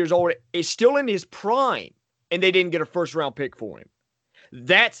 27 years old. Is still in his prime, and they didn't get a first-round pick for him.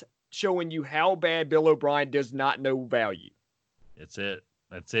 That's showing you how bad Bill O'Brien does not know value. That's it.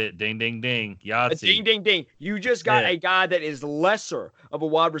 Ding, ding, ding. Yahtzee. Ding, ding, ding. You just got a guy that is lesser of a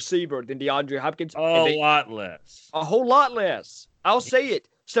wide receiver than DeAndre Hopkins. A lot less. A whole lot less. I'll say it.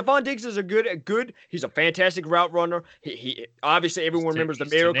 Stephon Diggs is he's a fantastic route runner. He obviously everyone remembers the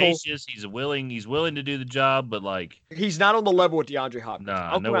miracle. Tenacious. He's willing to do the job, but he's not on the level with DeAndre Hopkins.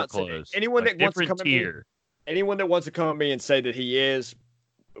 Nah, nowhere close. Anyone that wants to come at me and say that he is,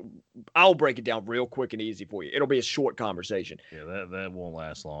 I'll break it down real quick and easy for you. It'll be a short conversation. Yeah, that won't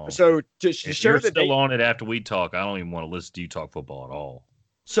last long. So to if show you're that still on it after we talk, I don't even want to listen to you talk football at all.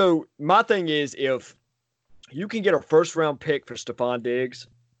 So my thing is, if you can get a first-round pick for Stephon Diggs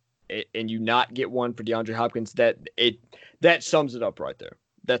and you not get one for DeAndre Hopkins, that sums it up right there.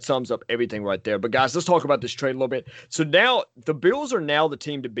 That sums up everything right there. But, guys, let's talk about this trade a little bit. So now the Bills are now the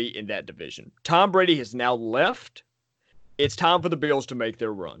team to beat in that division. Tom Brady has now left. It's time for the Bills to make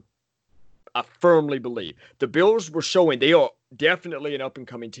their run. I firmly believe the Bills were showing they are definitely an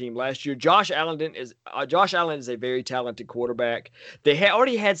up-and-coming team last year. Josh Allen is a very talented quarterback. They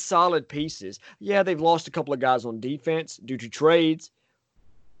already had solid pieces. Yeah, they've lost a couple of guys on defense due to trades,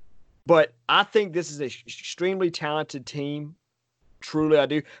 but I think this is an extremely talented team. Truly, I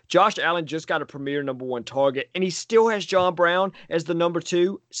do. Josh Allen just got a premier number 1 target, and he still has John Brown as the number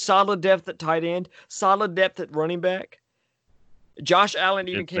 2. Solid depth at tight end, solid depth at running back. Josh Allen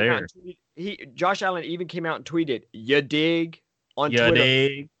even came out and tweeted, "Ya dig?" on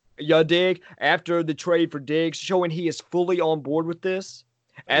Twitter. Ya dig? After the trade for Diggs, showing he is fully on board with this.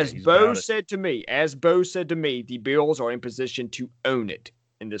 As Bo said to me, the Bills are in position to own it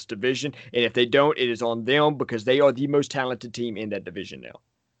in this division, and if they don't, it is on them because they are the most talented team in that division now.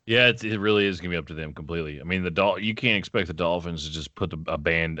 Yeah, it really is going to be up to them completely. I mean, you can't expect the Dolphins to just put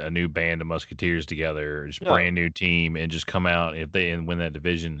a new band of Musketeers together, just brand new team, and just come out and win that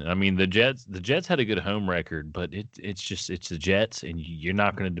division. I mean, the Jets had a good home record, but it's the Jets, and you're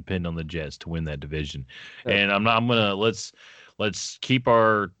not going to depend on the Jets to win that division. Yeah. And let's keep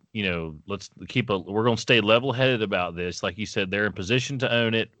our we're going to stay level-headed about this. Like you said, they're in position to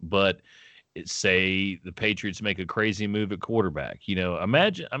own it, but say the Patriots make a crazy move at quarterback.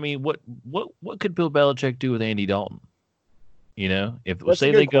 Imagine. I mean, what could Bill Belichick do with Andy Dalton? If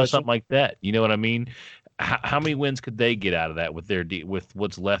say they go something like that, you know what I mean? How many wins could they get out of that with with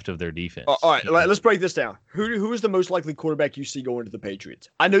what's left of their defense? All right, let's break this down. Who is the most likely quarterback you see going to the Patriots?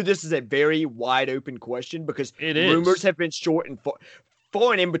 I know this is a very wide open question because rumors have been short and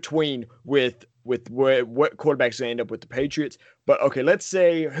far and in between with what quarterbacks going to end up with the Patriots. But okay, let's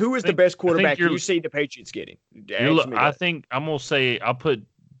say who is the best quarterback you see the Patriots getting? I think I'm gonna say I'll put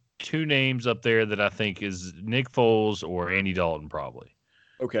 2 names up there that I think is Nick Foles or Andy Dalton probably.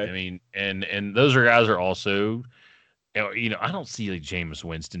 Okay. I mean, and those guys are also, I don't see like Jameis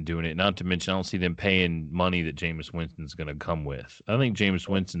Winston doing it. Not to mention, I don't see them paying money that Jameis Winston's going to come with. I think Jameis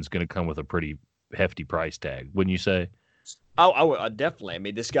Winston's going to come with a pretty hefty price tag, wouldn't you say? I definitely. I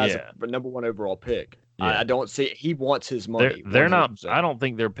mean, this guy's a number 1 overall pick. Yeah. I don't see he wants his money. They're not. I don't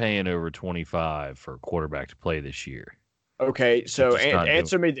think they're paying over 25 for a quarterback to play this year. Okay, so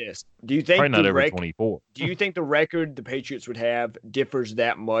answer me this: do you think probably not over 24? Do you think the record the Patriots would have differs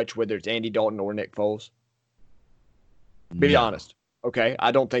that much, whether it's Andy Dalton or Nick Foles? Be honest. Okay,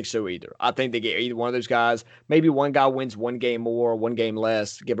 I don't think so either. I think they get either one of those guys. Maybe one guy wins 1 game more, 1 game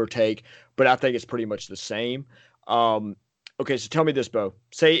less, give or take. But I think it's pretty much the same. Okay, so tell me this, Bo.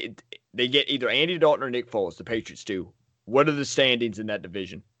 Say they get either Andy Dalton or Nick Foles, the Patriots do. What are the standings in that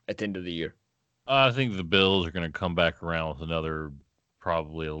division at the end of the year? I think the Bills are going to come back around with another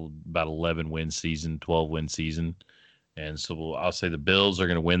probably about 11-win season, 12-win season. And so I'll say the Bills are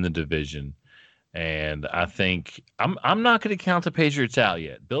going to win the division. And I think I'm not going to count the Patriots out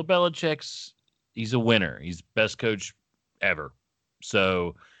yet. Bill Belichick's he's a winner. He's best coach ever.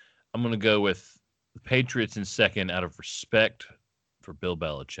 So I'm going to go with the Patriots in second out of respect for Bill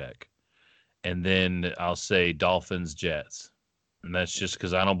Belichick. And then I'll say Dolphins, Jets. And that's just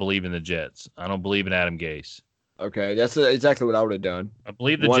because I don't believe in the Jets. I don't believe in Adam Gase. Okay, that's exactly what I would have done. I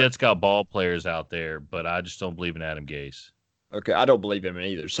believe the Jets got ball players out there, but I just don't believe in Adam Gase. Okay, I don't believe him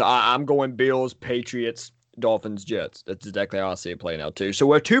either. So I'm going Bills, Patriots, Dolphins, Jets. That's exactly how I see it playing out too. So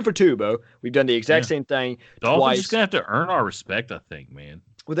we're 2 for 2, Bo. We've done the exact same thing Dolphins is going to have to earn our respect, I think, man.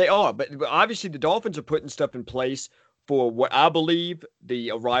 Well, they are, but obviously the Dolphins are putting stuff in place for what I believe the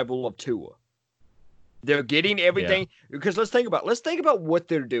arrival of Tua. They're getting everything because let's think about what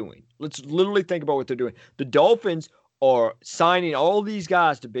they're doing. Let's literally think about what they're doing. The Dolphins are signing all these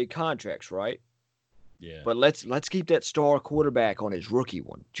guys to big contracts, right? Yeah. But let's keep that star quarterback on his rookie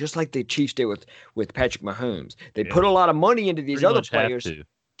one, just like the Chiefs did with Patrick Mahomes. They put a lot of money into these other players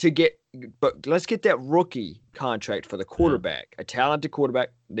to get, but let's get that rookie contract for the quarterback, a talented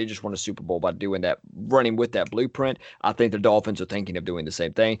quarterback. They just won a Super Bowl by doing that, running with that blueprint. I think the Dolphins are thinking of doing the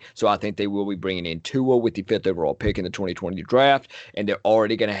same thing. So I think they will be bringing in Tua with the 5th overall pick in the 2020 draft, and they're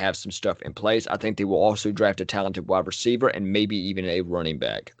already going to have some stuff in place. I think they will also draft a talented wide receiver and maybe even a running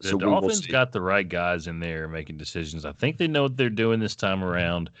back. The Dolphins got the right guys in there making decisions. I think they know what they're doing this time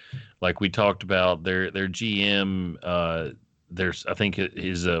around. Like we talked about, their GM, I think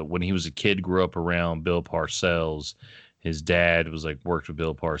his when he was a kid, grew up around Bill Parcells. His dad was worked with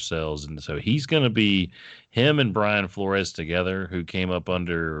Bill Parcells, and so he's going to be him and Brian Flores together, who came up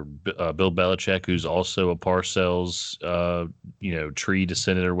under Bill Belichick, who's also a Parcells, tree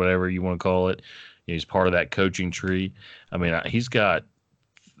descendant or whatever you want to call it. He's part of that coaching tree. I mean,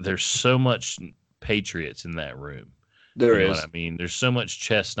 there's so much Patriots in that room. There is. What I mean, there's so much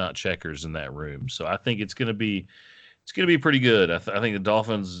chess, not checkers, in that room. So I think it's going to be pretty good. I think the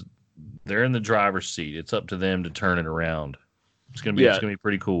Dolphins, they're in the driver's seat. It's up to them to turn it around. It's gonna be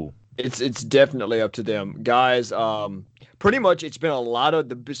pretty cool. It's definitely up to them, guys. Pretty much, it's been a lot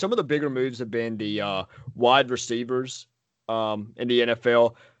of some of the bigger moves have been the wide receivers in the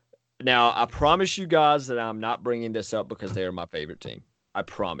NFL. Now, I promise you guys that I'm not bringing this up because they are my favorite team. I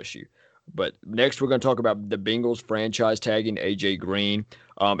promise you. But next, we're going to talk about the Bengals franchise tagging A.J. Green.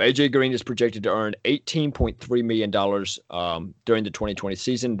 A.J. Green is projected to earn $18.3 million during the 2020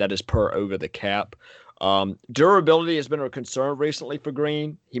 season. That is per over the cap. Durability has been a concern recently for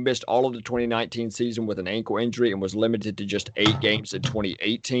Green. He missed all of the 2019 season with an ankle injury and was limited to just 8 games in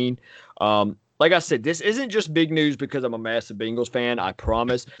 2018. Like I said, this isn't just big news because I'm a massive Bengals fan. I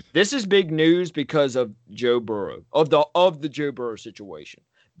promise. This is big news because of Joe Burrow, of the Joe Burrow situation.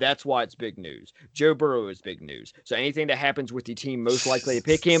 That's why it's big news. Joe Burrow is big news. So anything that happens with the team most likely to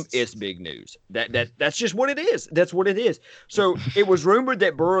pick him is big news. That's just what it is. That's what it is. So it was rumored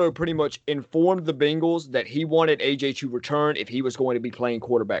that Burrow pretty much informed the Bengals that he wanted AJ to return if he was going to be playing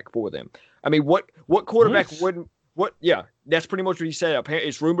quarterback for them. I mean, what quarterback wouldn't? Yeah, that's pretty much what he said. Apparently,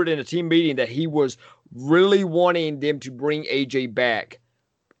 it's rumored in a team meeting that he was really wanting them to bring AJ back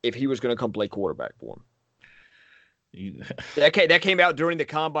if he was going to come play quarterback for him. That came out during the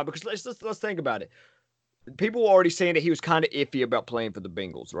combine because let's think about it. People were already saying that he was kind of iffy about playing for the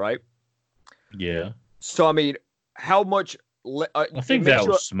Bengals, right? Yeah. So I mean, how much? I think that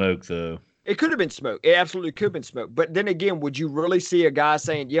was smoke, though. It could have been smoke. It absolutely could have been smoke. But then again, would you really see a guy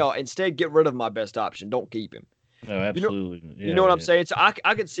saying, "Yeah, instead get rid of my best option, don't keep him"? No, absolutely. You know what I'm saying? So I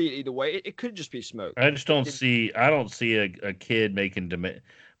could see it either way. It could just be smoke. I just don't see. I don't see a kid making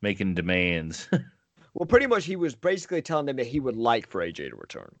demands. Well, pretty much he was basically telling them that he would like for AJ to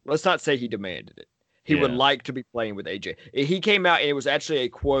return. Let's not say he demanded it. He would like to be playing with AJ. He came out and it was actually a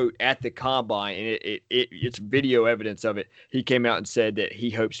quote at the combine, and it's video evidence of it. He came out and said that he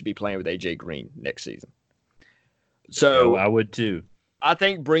hopes to be playing with AJ Green next season. So I would too. I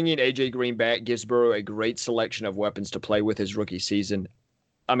think bringing AJ Green back gives Burrow a great selection of weapons to play with his rookie season.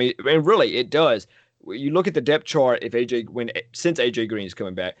 I mean, and really, it does. You look at the depth chart. Since AJ Green is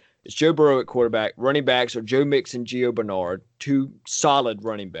coming back, it's Joe Burrow at quarterback. Running backs are Joe Mixon, Gio Bernard, 2 solid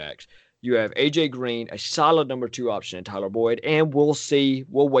running backs. You have AJ Green, a solid number 2 option in Tyler Boyd, and we'll see.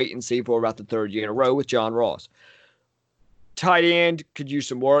 We'll wait and see for about the 3rd year in a row with John Ross. Tight end could use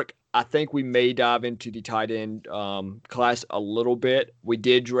some work. I think we may dive into the tight end class a little bit. We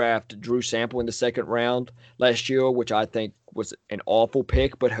did draft Drew Sample in the 2nd round last year, which I think was an awful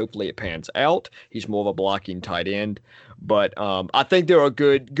pick, but hopefully it pans out. He's more of a blocking tight end. But I think there are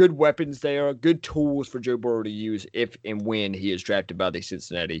good weapons there, good tools for Joe Burrow to use if and when he is drafted by the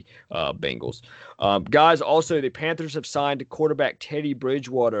Cincinnati Bengals. Guys, also, the Panthers have signed quarterback Teddy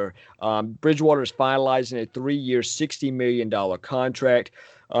Bridgewater. Bridgewater is finalizing a 3-year, $60 million contract.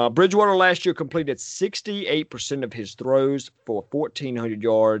 Bridgewater last year completed 68% of his throws for 1,400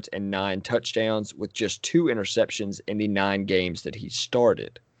 yards and 9 touchdowns with just 2 interceptions in the 9 games that he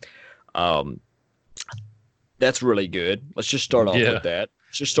started. That's really good. Let's just start off with that.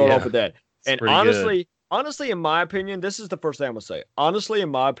 Let's just start off with that. And honestly, in my opinion, this is the first thing I'm going to say. Honestly, in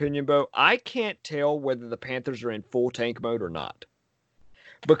my opinion, Bo, I can't tell whether the Panthers are in full tank mode or not.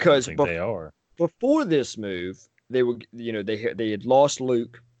 Because they are. Before this move, they were, they had lost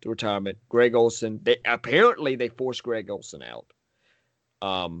Luke to retirement. Greg Olsen. They forced Greg Olsen out.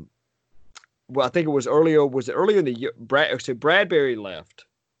 Well, I think it was earlier. Was it earlier in the year? Bradbury left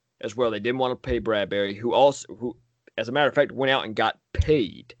as well. They didn't want to pay Bradbury, who, as a matter of fact, went out and got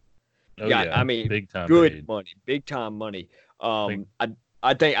paid. I mean, big time good money, big time money. I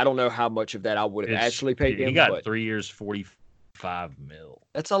don't know how much of that I would have actually paid him. He got 3 years, $45 million.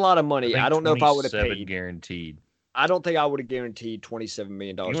 That's a lot of money. I don't know if I would have paid guaranteed. I don't think I would have guaranteed $27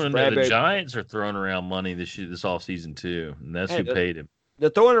 million. You want to know the Giants are throwing around money this offseason too, and that's who paid him. They're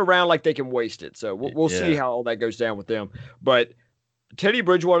throwing it around like they can waste it. So we'll see how all that goes down with them. But Teddy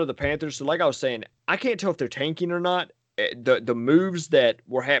Bridgewater, the Panthers, so like I was saying, I can't tell if they're tanking or not. The moves that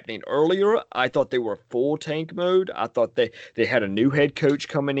were happening earlier, I thought they were full tank mode. I thought they had a new head coach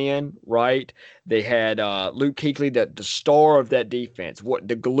coming in, right? They had Luke Kuechly, the star of that defense,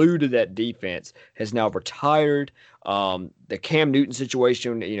 the glue to that defense, has now retired. The Cam Newton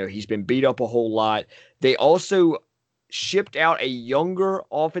situation, he's been beat up a whole lot. They also shipped out a younger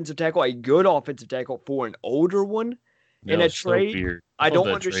offensive tackle, a good offensive tackle for an older one. In a trade, so I don't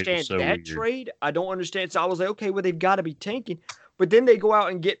understand that trade. I don't understand. So I was like, okay, well, they've got to be tanking. But then they go out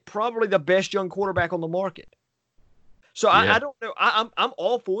and get probably the best young quarterback on the market. So I don't know. I'm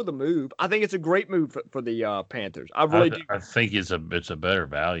all for the move. I think it's a great move for the Panthers. I really do. I think it's a better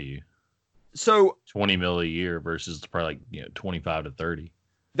value. So $20 million a year versus probably 25 to 30.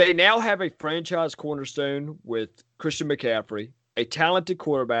 They now have a franchise cornerstone with Christian McCaffrey, a talented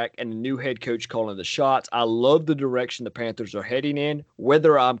quarterback, and a new head coach calling the shots. I love the direction the Panthers are heading in.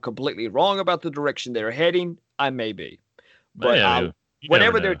 Whether I'm completely wrong about the direction they're heading, I may be. But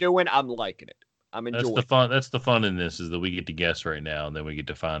whatever they're doing, I'm liking it. I'm enjoying it. That's the fun in this, is that we get to guess right now, and then we get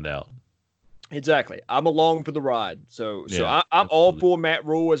to find out. Exactly. I'm along for the ride. So I'm all for Matt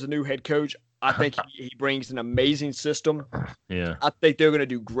Rule as a new head coach. I think he brings an amazing system. Yeah. I think they're going to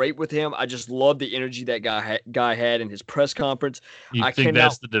do great with him. I just love the energy that guy had in his press conference. You think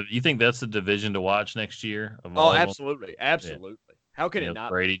that's the division to watch next year? Oh, absolutely. Absolutely. Yeah. How can it not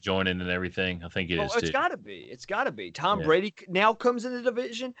Brady joining and everything? I think it is, too. It's got to be. It's got to be. Tom Brady now comes in the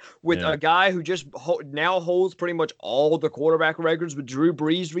division with a guy who just now holds pretty much all the quarterback records with Drew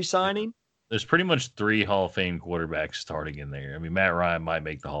Brees resigning. There's pretty much 3 Hall of Fame quarterbacks starting in there. I mean, Matt Ryan might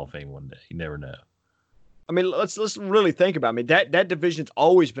make the Hall of Fame one day. You never know. I mean, let's really think about it. I mean, that division's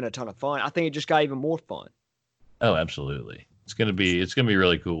always been a ton of fun. I think it just got even more fun. Oh, absolutely. It's gonna be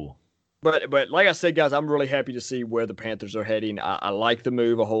really cool. But like I said, guys, I'm really happy to see where the Panthers are heading. I like the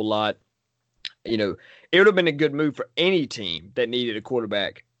move a whole lot. You know, it would have been a good move for any team that needed a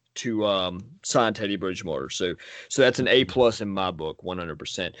quarterback to sign Teddy Bridgewater. So that's an A+ in my book,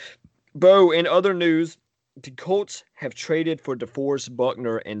 100%. Bo, in other news, the Colts have traded for DeForest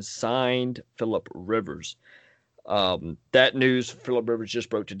Buckner and signed Phillip Rivers. That news, Phillip Rivers just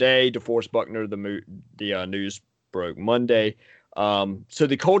broke today. DeForest Buckner, the news broke Monday. So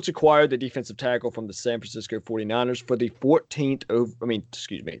the Colts acquired the defensive tackle from the San Francisco 49ers for the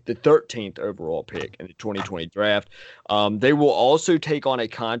 13th overall pick in the 2020 draft. They will also take on a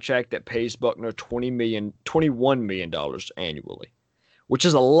contract that pays Buckner $21 million annually, which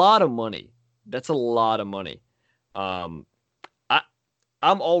is a lot of money. That's a lot of money. I'm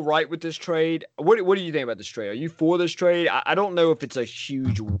all right with this trade. What do you think about this trade? Are you for this trade? I don't know if it's a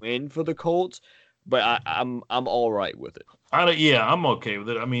huge win for the Colts, but I'm all right with it. I'm okay with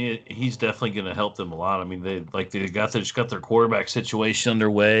it. I mean, he's definitely going to help them a lot. I mean, they just got their quarterback situation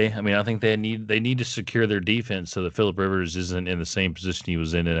underway. I mean, I think they need to secure their defense so that Phillip Rivers isn't in the same position he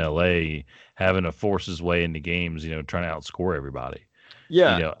was in LA, having to force his way into games, trying to outscore everybody.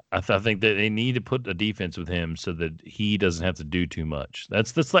 Yeah, I think that they need to put a defense with him so that he doesn't have to do too much.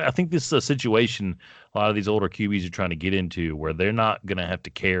 That's like, I think this is a situation a lot of these older QBs are trying to get into where they're not going to have to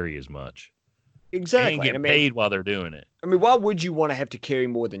carry as much. Exactly. And get paid while they're doing it. I mean, why would you want to have to carry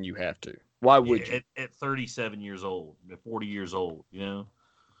more than you have to? Why would you? At 37 years old, at 40 years old,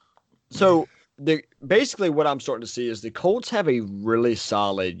 So basically what I'm starting to see is the Colts have a really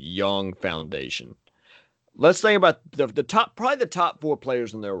solid young foundation. Let's think about the top 4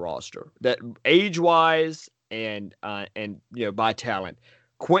 players on their roster that age-wise and by talent.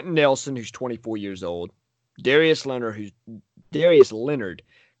 Quentin Nelson, who's 24 years old, Darius Leonard,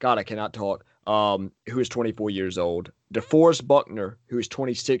 God, I cannot talk. Who is 24 years old, DeForest Buckner, who is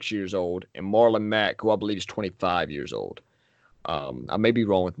 26 years old, and Marlon Mack, who I believe is 25 years old. I may be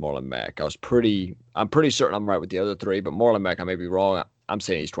wrong with Marlon Mack. I'm pretty certain I'm right with the other 3, but Marlon Mack, I may be wrong. I'm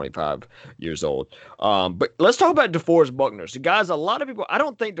saying he's 25 years old. But let's talk about DeForest Buckner. So, guys, a lot of people, I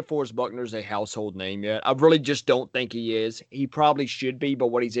don't think DeForest Buckner is a household name yet. I really just don't think he is. He probably should be, but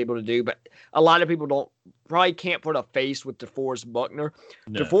what he's able to do. But a lot of people probably can't put a face with DeForest Buckner.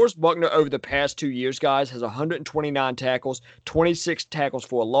 No. DeForest Buckner over the past 2 years, guys, has 129 tackles, 26 tackles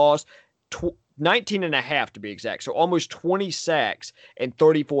for a loss, 19 and a half to be exact. So almost 20 sacks and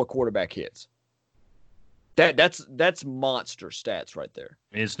 34 quarterback hits. That's monster stats right there.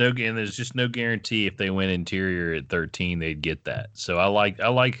 There's just no guarantee if they went interior at 13 they'd get that. So I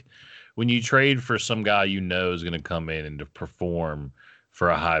like when you trade for some guy is going to come in and to perform for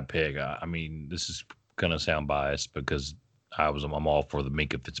a high pick. I mean, this is going to sound biased because I'm all for the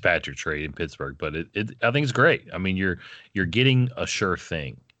Minkah Fitzpatrick trade in Pittsburgh, but I think it's great. I mean, you're getting a sure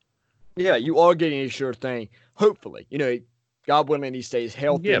thing. Yeah, you are getting a sure thing. Hopefully, God willing, he stays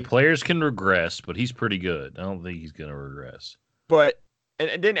healthy. Yeah, players can regress, but he's pretty good. I don't think he's going to regress. But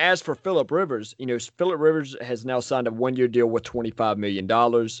and then as for Phillip Rivers, Phillip Rivers has now signed a 1-year deal with $25 million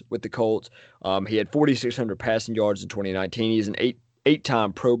with the Colts. He had 4,600 passing yards in 2019. He's an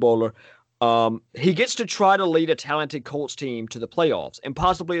eight-time Pro Bowler. He gets to try to lead a talented Colts team to the playoffs and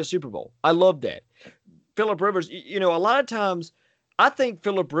possibly a Super Bowl. I love that. Phillip Rivers, a lot of times I think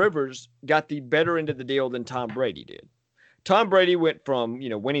Phillip Rivers got the better end of the deal than Tom Brady did. Tom Brady went from,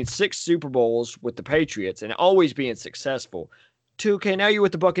 winning 6 Super Bowls with the Patriots and always being successful to, okay, now you're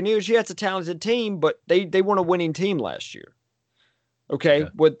with the Buccaneers. Yeah, it's a talented team, but they weren't a winning team last year. Okay, yeah.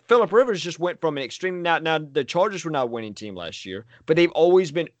 But Phillip Rivers just went from an extreme. Now the Chargers were not a winning team last year, but they've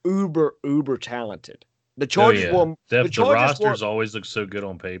always been uber talented. The Chargers yeah. were The Chargers rosters always look so good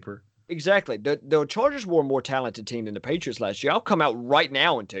on paper. exactly. The Chargers were a more talented team than the Patriots last year. I'll come out right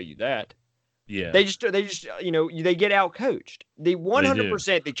now and tell you that. Yeah, They just they get out coached. The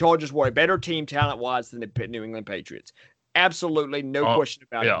 100% the Chargers were a better team talent wise than the New England Patriots. Absolutely no question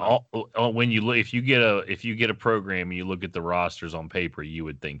about it. When you look, if you get a program and you look at the rosters on paper, you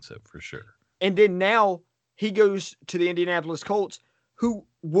would think so for sure. And then now he goes to the Indianapolis Colts, who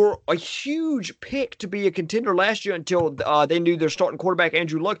were a huge pick to be a contender last year until they knew their starting quarterback,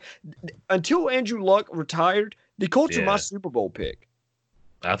 Andrew Luck. Until Andrew Luck retired, the Colts were my Super Bowl pick.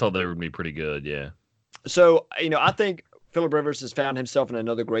 I thought they would be pretty good, yeah. So, I think Phillip Rivers has found himself in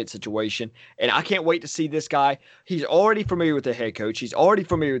another great situation, and I can't wait to see this guy. He's already familiar with the head coach. He's already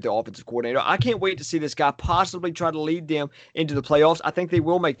familiar with the offensive coordinator. I can't wait to see this guy possibly try to lead them into the playoffs. I think they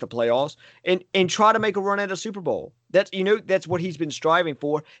will make the playoffs and try to make a run at a Super Bowl. That's what he's been striving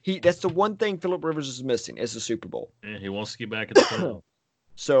for. That's the one thing Phillip Rivers is missing is the Super Bowl. Yeah, he wants to get back in the playoffs.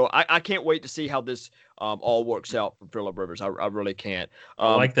 So I can't wait to see how this all works out for Phillip Rivers. I really can't.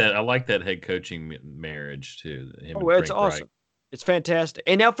 I like that. I like that head coaching marriage too. It's awesome. Wright. It's fantastic.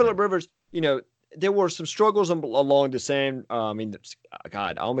 And now Phillip Rivers, there were some struggles along the same. God,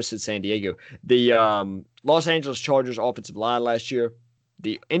 I almost said San Diego. The Los Angeles Chargers offensive line last year.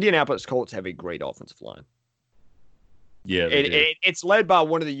 The Indianapolis Colts have a great offensive line. Yeah, it's led by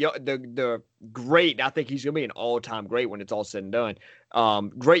one of the great. I think he's going to be an all-time great when it's all said and done.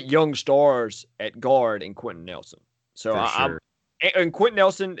 Great young stars at guard in Quentin Nelson. So and Quentin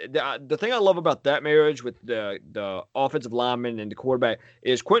Nelson, the thing I love about that marriage with the offensive lineman and the quarterback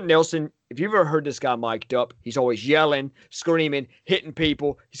is Quentin Nelson. If you've ever heard this guy mic'd up, he's always yelling, screaming, hitting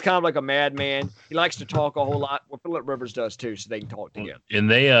people. He's kind of like a madman. He likes to talk a whole lot. Well, Phillip Rivers does too, so they can talk together. And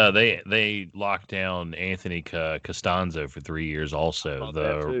they locked down Anthony Costanzo for 3 years, also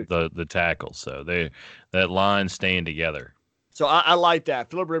the tackle. So that line's staying together. So I like that.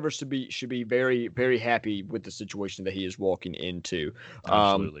 Phillip Rivers should be very, very happy with the situation that he is walking into.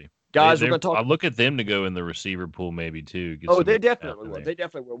 Absolutely. Guys, we're going to talk. I look at them to go in the receiver pool maybe too. They definitely will. They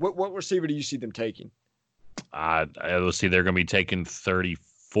definitely will. What receiver do you see them taking? Let's see. They're going to be taking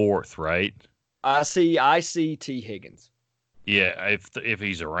 34th, right? I see T. Higgins. Yeah, if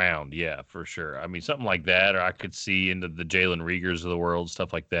he's around, yeah, for sure. I mean, something like that, or I could see into the Jalen Riegers of the world,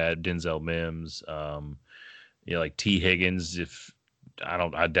 stuff like that. Denzel Mims. Like T. Higgins. I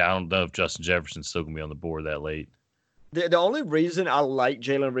don't know if Justin Jefferson's still gonna be on the board that late. The only reason I like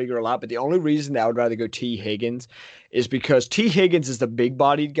Jalen Reagor a lot, but the only reason that I would rather go T. Higgins is because T. Higgins is the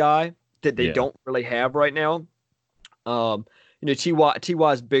big-bodied guy that they don't really have right now.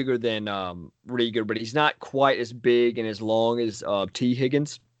 T.Y. is bigger than Reagor, but he's not quite as big and as long as T.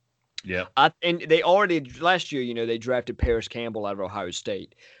 Higgins. Yeah. And they already last year, they drafted Paris Campbell out of Ohio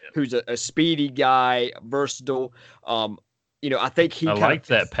State, who's a speedy guy, versatile. I think I liked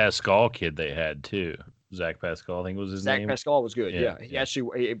that Pascal kid they had too. Zach Pascal, I think was his name. Zach Pascal was good. Yeah. He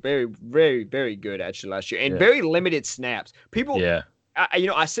actually very, very, very good actually last year, and very limited snaps. People. Yeah.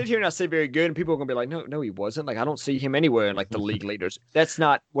 I sit here and I say very good, and people are gonna be like, no, he wasn't. Like, I don't see him anywhere in like the league leaders. That's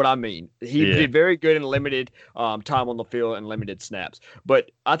not what I mean. He did very good in limited time on the field and limited snaps.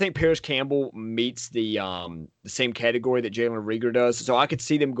 But I think Paris Campbell meets the same category that Jalen Reagor does. So I could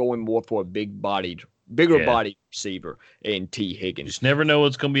see them going more for a bigger bodied receiver in T. Higgins. You just never know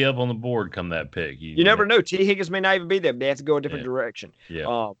what's gonna be up on the board come that pick. You never know. T. Higgins may not even be there. They have to go a different direction.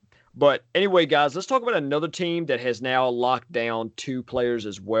 Yeah. But anyway, guys, let's talk about another team that has now locked down 2 players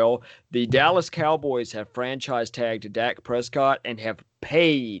as well. The Dallas Cowboys have franchise tagged Dak Prescott and have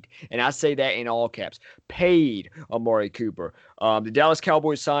paid, and I say that in all caps, paid Amari Cooper. The Dallas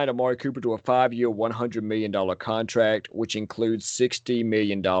Cowboys signed Amari Cooper to a 5-year, $100 million contract, which includes $60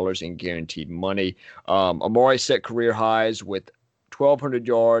 million in guaranteed money. Amari set career highs with 1,200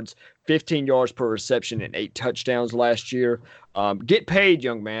 yards, 15 yards per reception, and 8 touchdowns last year. Get paid,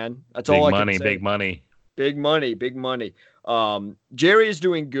 young man. That's all I can say. Big money. Big money. Big money. Jerry is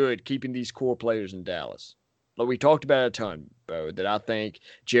doing good keeping these core players in Dallas. Like we talked about a ton, Bo, that I think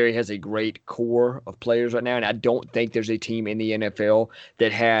Jerry has a great core of players right now, and I don't think there's a team in the NFL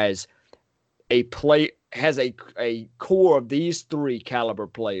that has a core of these 3 caliber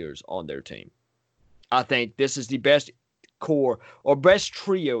players on their team. I think this is the best core or best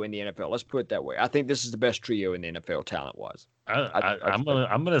trio in the NFL. Let's put it that way. I think this is the best trio in the NFL talent-wise. I'm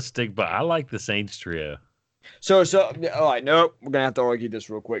gonna stick by. I like the Saints trio. So all right. Nope, we're gonna have to argue this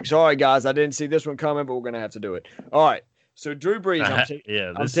real quick. Sorry, guys, I didn't see this one coming, but we're gonna have to do it. All right. So Drew Brees,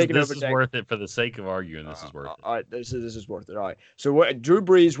 this is worth it for the sake of arguing. This is worth it. All right, this is worth it. All right. So Drew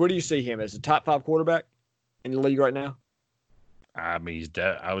Brees, where do you see him as a top 5 quarterback in the league right now? I mean,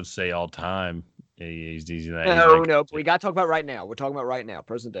 I would say all time. He's not. No. We got to talk about right now. We're talking about right now,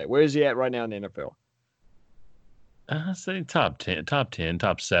 present day. Where is he at right now in the NFL? I say top 10, top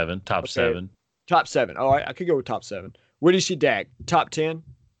 7, top 7. Top 7. All right, I could go with top 7. Where do you see Dak? Top 10?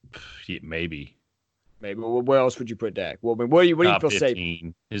 Yeah, maybe. Well, where else would you put Dak? Well, I mean, what do you feel 15.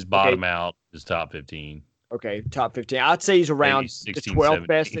 safe? His bottom out is top 15. Okay, top 15. I'd say he's around 16, the 12th 17.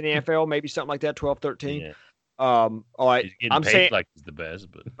 best in the NFL, maybe something like that, 12, 13. Yeah. All right. He's getting I'm paid saying like he's the best,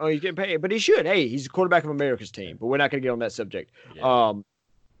 but he's getting paid, but he should. Hey, he's the quarterback of America's team, but we're not going to get on that subject.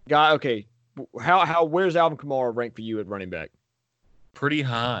 yeah. Okay. Where's Alvin Kamara ranked for you at running back? Pretty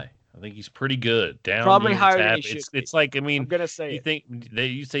high. I think he's pretty good. Down Probably year higher than tap. he should It's like, I mean, I'm going to say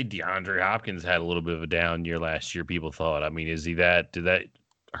you say DeAndre Hopkins had a little bit of a down year last year. People thought, I mean, is he that? Did that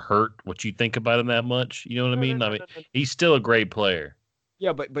hurt what you think about him that much? You know what I mean? No. He's still a great player.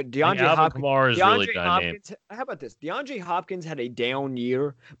 Yeah, but I think DeAndre Alvin Hopkins. Kamara is really DeAndre dynamic. Hopkins. How about this? DeAndre Hopkins had a down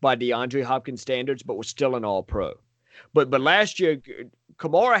year by DeAndre Hopkins standards, but was still an All-Pro. But last year,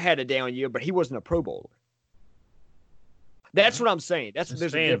 Kamara had a down year, but he wasn't a Pro Bowler. That's what I'm saying. It's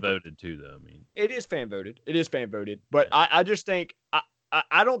There's fan a difference. voted too, though. I mean, It is fan voted. But I just think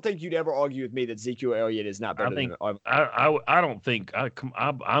I don't think you'd ever argue with me that Ezekiel Elliott is not better than. I don't think I'm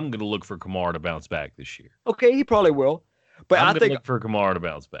going to look for Kamara to bounce back this year. Okay, he probably will. But I'm I going to think look for Kamara to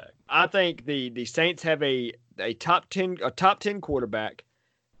bounce back. I think the Saints have a top 10 quarterback,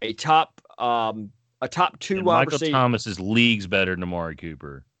 a top 2 And wide Michael receiver. Thomas is leagues better than Amari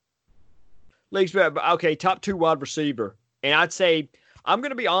Cooper. Leagues better, but okay, top 2 wide receiver. And I'd say, I'm going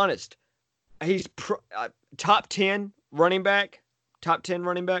to be honest, he's top 10 running back.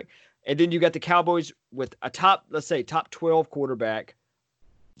 And then you got the Cowboys with a top 12 quarterback,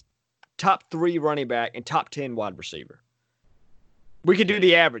 top 3 running back, and top 10 wide receiver. We could do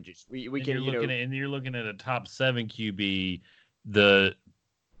the averages. We can, and you're looking at a top 7 QB, the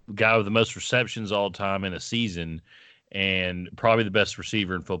guy with the most receptions all time in a season, and probably the best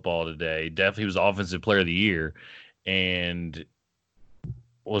receiver in football today. Definitely was Offensive Player of the Year. And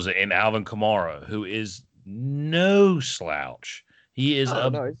Alvin Kamara, who is no slouch. He is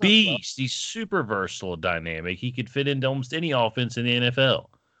a beast. He's super versatile, dynamic. He could fit into almost any offense in the NFL.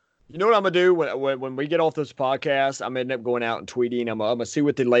 You know what I'm gonna do when we get off this podcast? I'm gonna end up going out and tweeting. I'm gonna see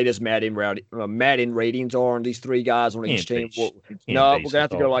what the latest Madden ratings are on these 3 guys on each team. We're gonna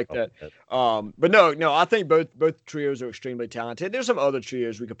have to go like that. But no, I think both trios are extremely talented. There's some other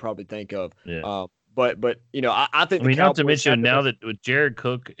trios we could probably think of. Yeah. But I think. I mean, not to mention now that with Jared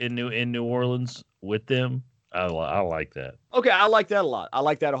Cook in New Orleans with them, I like that. Okay, I like that a lot. I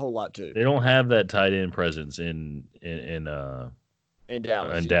like that a whole lot too. They don't have that tight end presence in Dallas.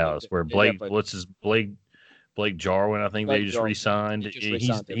 In Dallas, where Blake Jarwin, I think they just re-signed.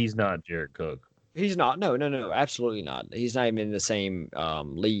 He's not Jared Cook. He's not. No, absolutely not. He's not even in the same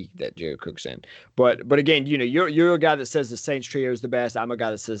league that Jared Cook's in. But again, you're a guy that says the Saints trio is the best. I'm a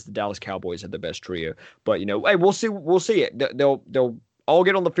guy that says the Dallas Cowboys have the best trio. But hey, we'll see. We'll see it. They'll all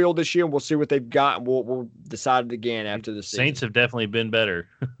get on the field this year, and we'll see what they've got, and we'll decide it again after the season. Saints have definitely been better.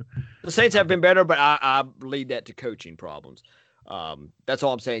 The Saints have been better, but I lead that to coaching problems. That's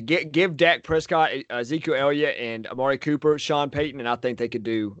all I'm saying. Give Dak Prescott, Ezekiel Elliott, and Amari Cooper, Sean Payton, and I think they could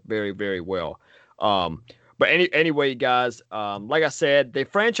do very, very well. But anyway, guys, like I said, they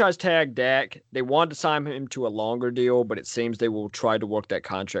franchise tagged Dak. They wanted to sign him to a longer deal, but it seems they will try to work that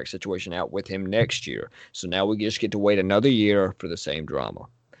contract situation out with him next year. So now we just get to wait another year for the same drama.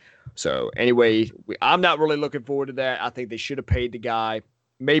 So anyway, I'm not really looking forward to that. I think they should have paid the guy.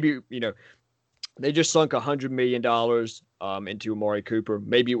 Maybe, they just sunk $100 million into Amari Cooper.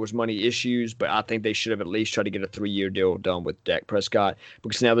 Maybe it was money issues, but I think they should have at least tried to get a 3-year deal done with Dak Prescott,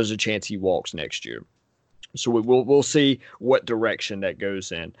 because now there's a chance he walks next year. So we'll see what direction that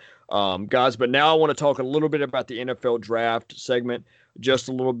goes in, guys. But now I want to talk a little bit about the NFL draft segment. Just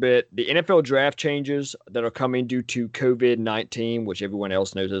a little bit. The NFL draft changes that are coming due to COVID-19, which everyone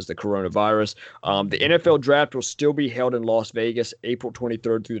else knows as the coronavirus. The NFL draft will still be held in Las Vegas, April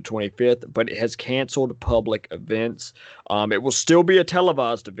 23rd through the 25th, but it has canceled public events. It will still be a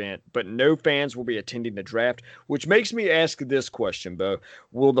televised event, but no fans will be attending the draft, which makes me ask this question, Bo.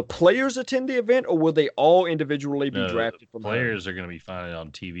 Will the players attend the event, or will they all individually be drafted from home? Players are going to be finding it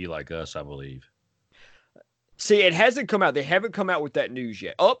on TV like us, I believe. See, it hasn't come out. They haven't come out with that news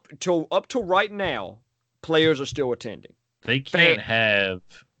yet. Up till right now, players are still attending. They can't have.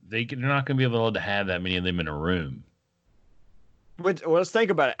 They're not going to be able to have that many of them in a room. But let's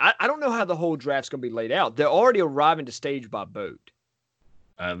think about it. I don't know how the whole draft's going to be laid out. They're already arriving to stage by boat.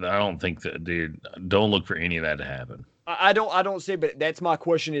 I don't think that, dude. Don't look for any of that to happen. I don't see, but that's my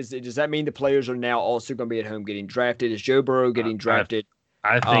question: does that mean the players are now also going to be at home getting drafted? Is Joe Burrow getting drafted?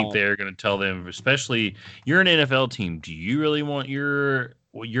 I think they're going to tell them, especially you're an NFL team. Do you really want your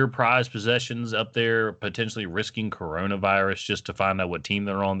prized possessions up there potentially risking coronavirus just to find out what team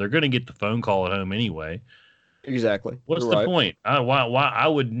they're on? They're going to get the phone call at home anyway. Exactly. What's You're the right. point? Why I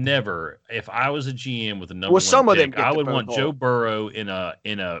would never, if I was a GM with a number one some of them pick, get I the would phone want call. Joe Burrow in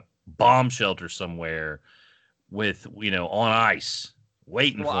a bomb shelter somewhere with on ice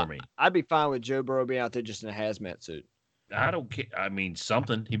waiting for me. I'd be fine with Joe Burrow being out there just in a hazmat suit. I don't care. I mean,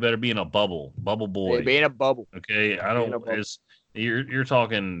 something. He better be in a bubble boy. Yeah, be in a bubble. Okay, I don't. You're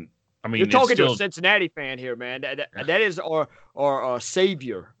talking. I mean, you're talking to a Cincinnati fan here, man. That is our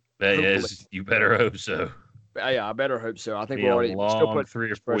savior. That is. You better hope so. Yeah, I better hope so. I think be we're already long still put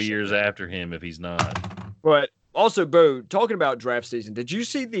 3 or 4 years after him if he's not. But also, Bo, talking about draft season, did you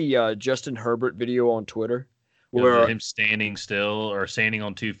see the Justin Herbert video on Twitter? Where him standing still or standing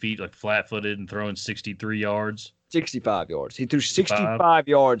on 2 feet, like flat-footed and throwing 63 yards? 65 yards. He threw 65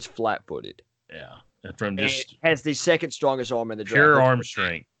 yards flat-footed. Yeah. And from just has the second strongest arm in the draft. Pure arm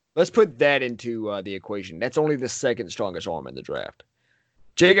strength. Let's put that into the equation. That's only the second strongest arm in the draft.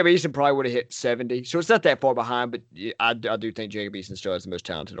 Jacob Eason probably would have hit 70, so it's not that far behind, but I do think Jacob Eason still has the most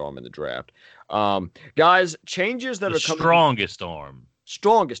talented arm in the draft. Guys, changes that the are coming. Strongest arm.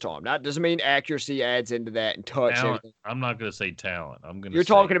 Strongest arm. That doesn't mean accuracy adds into that and touch. I'm not going to say talent. You're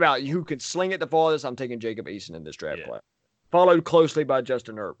talking about who can sling it the farthest. I'm taking Jacob Eason in this draft class. Followed closely by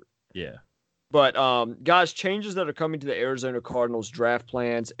Justin Herbert. Yeah. But, guys, changes that are coming to the Arizona Cardinals draft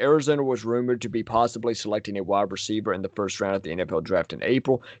plans. Arizona was rumored to be possibly selecting a wide receiver in the first round of the NFL draft in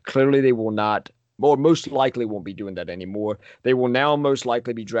April. Clearly, they will not, or most likely won't be doing that anymore. They will now most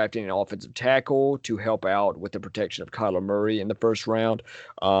likely be drafting an offensive tackle to help out with the protection of Kyler Murray in the first round.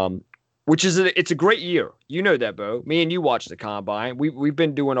 Which is it's a great year. You know that, Bo. Me and you watched the combine. We've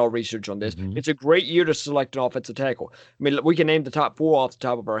been doing our research on this. Mm-hmm. It's a great year to select an offensive tackle. I mean, we can name the top 4 off the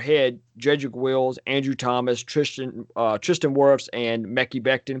top of our head: Jedrick Wills, Andrew Thomas, Tristan Wirfs, and Mekhi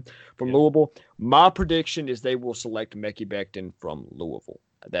Becton from Louisville. My prediction is they will select Mekhi Becton from Louisville.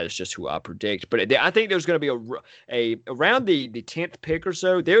 That is just who I predict. But I think there's going to be a around the 10th pick or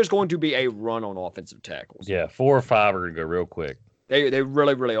so, there's going to be a run on offensive tackles. Yeah, 4 or 5 are going to go real quick. They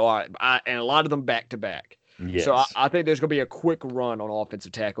really, really are. And a lot of them back to back. Yes. So I think there's going to be a quick run on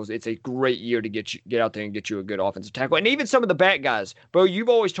offensive tackles. It's a great year to get out there and get you a good offensive tackle. And even some of the back guys. Bo, you've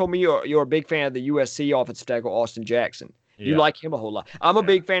always told me you're a big fan of the USC offensive tackle, Austin Jackson. You like him a whole lot. I'm a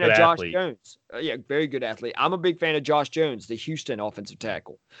big fan of Josh Jones. Very good athlete. I'm a big fan of Josh Jones, the Houston offensive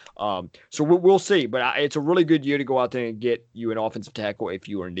tackle. So we'll see. But it's a really good year to go out there and get you an offensive tackle if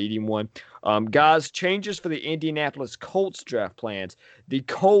you are needing one. Guys, changes for the Indianapolis Colts draft plans. The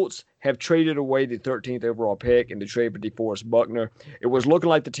Colts have traded away the 13th overall pick in the trade for DeForest Buckner. It was looking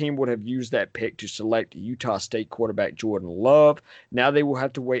like the team would have used that pick to select Utah State quarterback Jordan Love. Now they will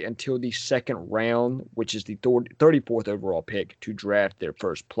have to wait until the second round, which is the 34th overall pick, to draft their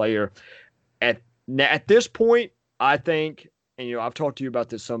first player. At this point, I think, and I've talked to you about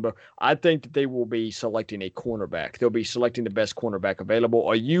this some, but I think that they will be selecting a cornerback. They'll be selecting the best cornerback available.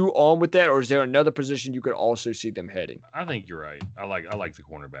 Are you on with that, or is there another position you could also see them heading? I think you're right. I like the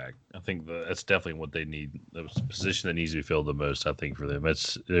cornerback. I think that's definitely what they need. The position that needs to be filled the most, I think, for them.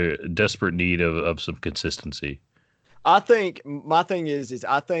 They're in desperate need of some consistency. I think my thing is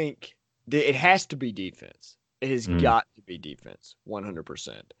I think it has to be defense. It has got to be defense,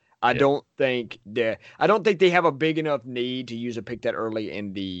 100%. I don't think they have a big enough need to use a pick that early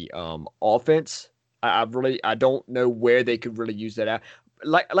in the offense. I don't know where they could really use that out.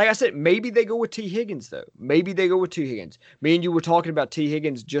 Like I said, maybe they go with T. Higgins though. Maybe they go with T. Higgins. Me and you were talking about T.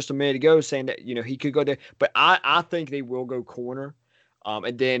 Higgins just a minute ago, saying that he could go there. But I think they will go corner,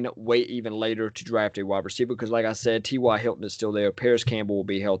 and then wait even later to draft a wide receiver because, like I said, T.Y. Hilton is still there. Paris Campbell will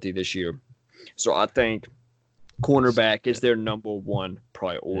be healthy this year, so I think cornerback is their number one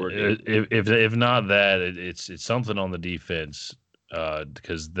priority. If not that, it's something on the defense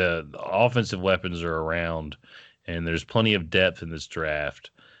because the offensive weapons are around, and there's plenty of depth in this draft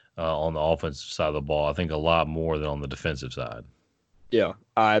on the offensive side of the ball. I think a lot more than on the defensive side. Yeah,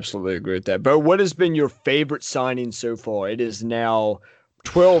 I absolutely agree with that. But what has been your favorite signing so far? It is now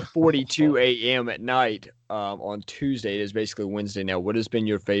 12:42 a.m. at night on Tuesday. It is basically Wednesday now. What has been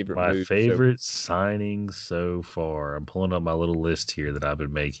your favorite move? My favorite signing so far. I'm pulling up my little list here that I've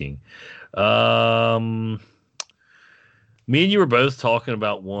been making. Me and you were both talking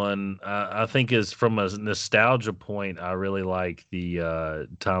about one. I think is from a nostalgia point. I really like the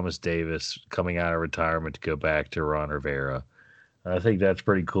Thomas Davis coming out of retirement to go back to Ron Rivera. I think that's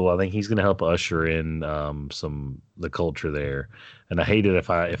pretty cool. I think he's going to help usher in the culture there. And I hate it if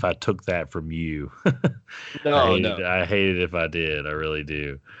I took that from you. No, no. I hate it if I did. I really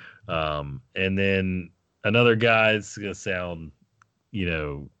do. And then another guy, it's going to sound,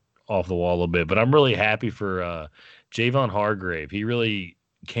 off the wall a little bit, but I'm really happy for Javon Hargrave. He really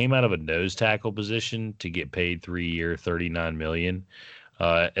came out of a nose tackle position to get paid 3-year, $39 million.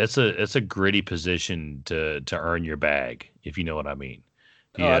 It's a gritty position to earn your bag, if you know what I mean.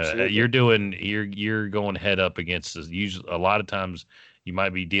 Oh, Yeah, absolutely. you're going head up against usually a lot of times you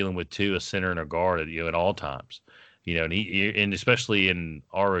might be dealing with a center and a guard at all times. And especially in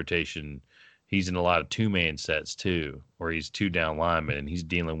our rotation, he's in a lot of 2-man sets too, where he's 2 down linemen and he's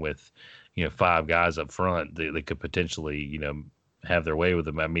dealing with 5 guys up front that could potentially have their way with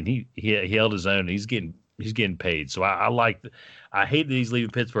him. I mean, he held his own. He's getting paid. So I hate that he's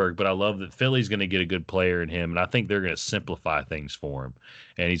leaving Pittsburgh, but I love that Philly's going to get a good player in him, and I think they're going to simplify things for him,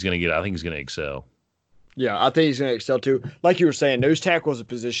 and I think he's going to excel. Yeah, I think he's going to excel too. Like you were saying, nose tackle is a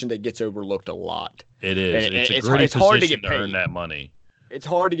position that gets overlooked a lot. It is. And It's a it's gritty hard to position get to earn paid. that money. It's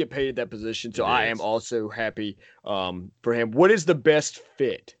hard to get paid at that position, so It I is. am also happy for him. What is the best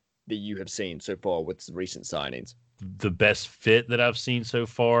fit that you have seen so far with the recent signings? The best fit that I've seen so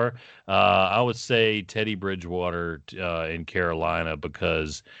far, I would say Teddy Bridgewater in Carolina,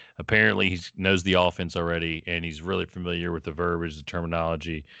 because apparently he knows the offense already and he's really familiar with the verbiage, the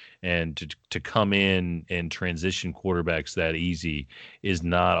terminology, and to come in and transition quarterbacks that easy is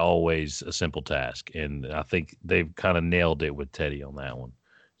not always a simple task. And I think they've kind of nailed it with Teddy on that one,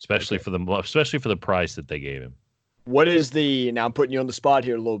 especially for the price that they gave him. What is now I'm putting you on the spot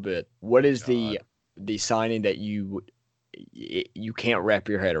here a little bit. What is the signing that you can't wrap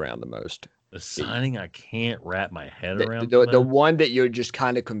your head around the most? The signing I can't wrap my head around. The one that you're just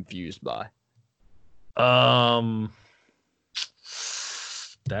kind of confused by.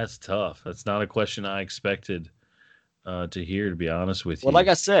 That's tough. That's not a question I expected to hear, to be honest with you. Well, like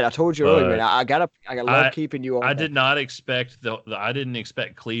I said, I told you earlier, man. I love keeping you on. I did not expect I didn't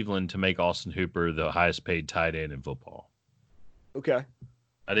expect Cleveland to make Austin Hooper the highest paid tight end in football. Okay.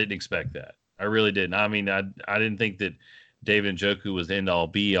 I didn't expect that. I really didn't. I mean, I didn't think that David Njoku was the end all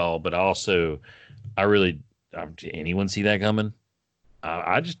be all, but also did anyone see that coming?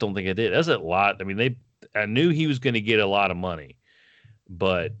 I just don't think I did. That's a lot. I mean, I knew he was going to get a lot of money,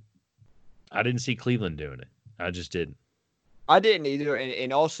 but I didn't see Cleveland doing it. I just didn't. I didn't either.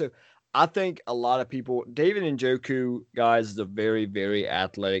 And also, I think a lot of people, David Njoku, guys, is a very, very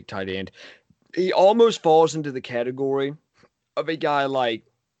athletic tight end. He almost falls into the category of a guy like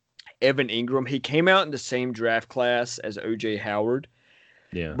Evan Ingram. He came out in the same draft class as OJ Howard.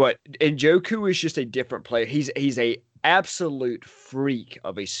 Yeah. But Njoku is just a different player. He's a absolute freak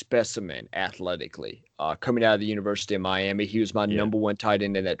of a specimen athletically. Coming out of the University of Miami, he was my number 1 tight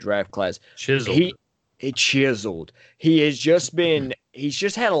end in that draft class. Chiseled. He chiseled. He's just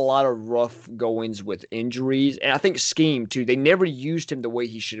had a lot of rough goings with injuries, and I think scheme too. They never used him the way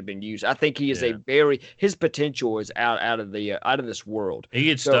he should have been used. I think he is his potential is out of this world. He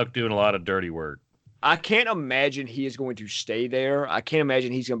gets stuck doing a lot of dirty work. I can't imagine he is going to stay there. I can't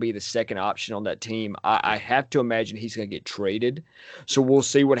imagine he's going to be the second option on that team. I have to imagine he's going to get traded. So we'll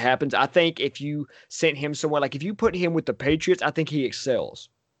see what happens. I think if you sent him somewhere, like if you put him with the Patriots, I think he excels.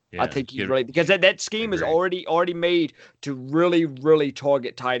 Yeah, I think he's really, because that scheme is already made to really, really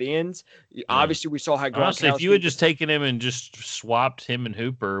target tight ends. Yeah. Obviously, we saw how Gronkowski. Honestly, if you had just taken him and just swapped him and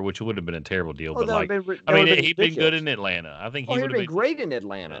Hooper, which would have been a terrible deal, but he'd been good in Atlanta. I think he would have been great in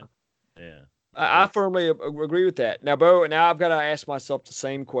Atlanta. Yeah. I firmly agree with that. Now, Bo, I've got to ask myself the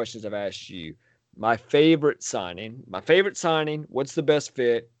same questions I've asked you. My favorite signing, what's the best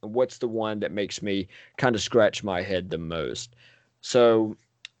fit, and what's the one that makes me kind of scratch my head the most? So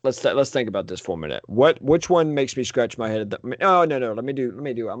let's think about this for a minute. Which one makes me scratch my head? No. Let me do. I'm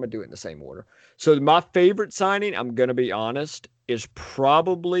gonna do it in the same order. So my favorite signing, I'm gonna be honest, is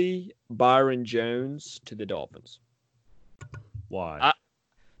probably Byron Jones to the Dolphins. Why?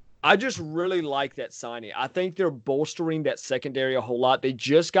 I just really like that signing. I think they're bolstering that secondary a whole lot. They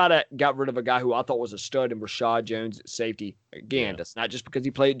just got rid of a guy who I thought was a stud in Rashad Jones at safety. Again, that's not just because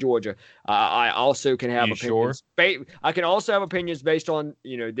he played Georgia. I also can have opinions. Sure? I can also have opinions based on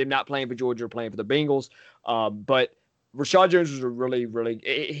them not playing for Georgia or playing for the Bengals. But Rashad Jones was a really, really.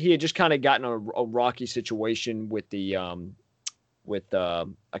 He had just kind of gotten a rocky situation with the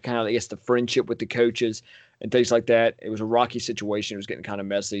the friendship with the coaches and things like that. It was a rocky situation. It was getting kind of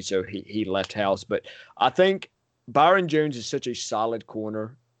messy, so he left house. But I think Byron Jones is such a solid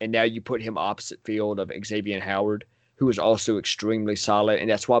corner, and now you put him opposite field of Xavier Howard, who is also extremely solid, and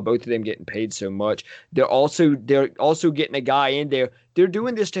that's why both of them getting paid so much. They're also getting a guy in there. They're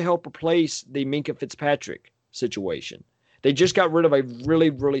doing this to help replace the Minkah Fitzpatrick situation. They just got rid of a really,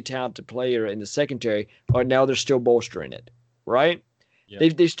 really talented player in the secondary, but now they're still bolstering it, right?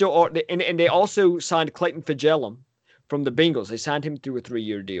 Yep. They still are, and they also signed Clayton Fagellum from the Bengals. They signed him through a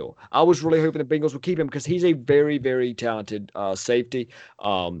 3-year deal. I was really hoping the Bengals would keep him because he's a very, very talented safety.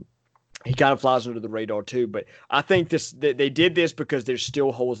 He kind of flies under the radar too, but I think they did this because there's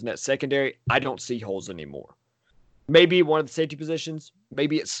still holes in that secondary. I don't see holes anymore. Maybe one of the safety positions,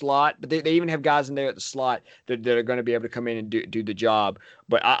 maybe it's slot, but they even have guys in there at the slot that are going to be able to come in and do the job.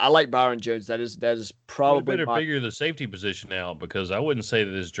 But I like Byron Jones. That is probably better figure the safety position out because I wouldn't say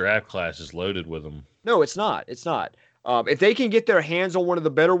that this draft class is loaded with them. No, it's not. It's not. If they can get their hands on one of the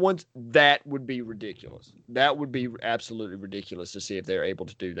better ones, that would be ridiculous. That would be absolutely ridiculous to see if they're able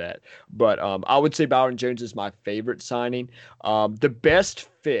to do that. But I would say Byron Jones is my favorite signing. My best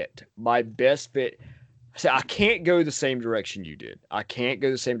fit. See, I can't go the same direction you did. I would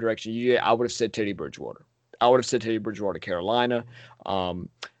have said Teddy Bridgewater. Carolina. I'm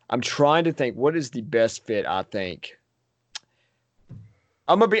trying to think what is the best fit. I think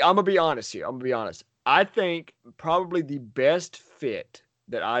I'm gonna be honest here. I think probably the best fit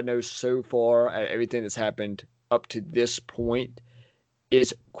that I know so far at everything that's happened up to this point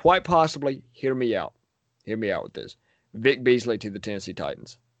is quite possibly, hear me out with this, Vic Beasley to the Tennessee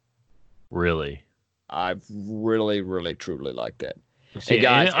Titans. Really? I've really, really, truly liked that. See, hey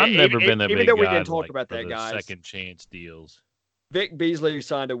guys, I've never been a big guy. Even though we didn't talk about that, guys. Second chance deals. Vic Beasley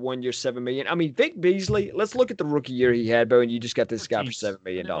signed a 1-year, $7 million. I mean, Vic Beasley. Let's look at the rookie year he had, Bo, and you just got this guy for $7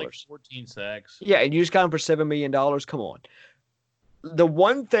 million. Like 14 sacks. Yeah, and you just got him for $7 million. Come on. The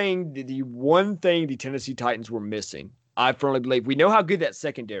one thing the Tennessee Titans were missing, I firmly believe, we know how good that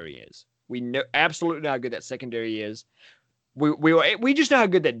secondary is. We know absolutely how good that secondary is. We just know how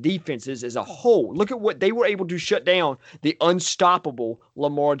good that defense is as a whole. Look at what they were able to shut down the unstoppable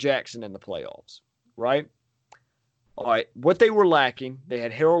Lamar Jackson in the playoffs, right? All right, what they were lacking, they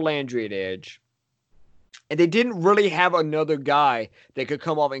had Harold Landry at edge, and they didn't really have another guy that could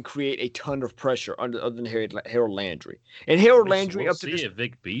come off and create a ton of pressure other than Harold Landry. And Harold Landry we'll see if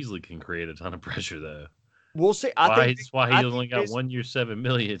Vic Beasley can create a ton of pressure, though. We'll see. That's why he only got 1 year, $7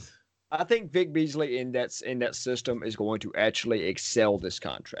 million. I think Vic Beasley in that system is going to actually excel this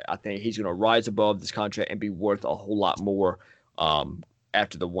contract. I think he's going to rise above this contract and be worth a whole lot more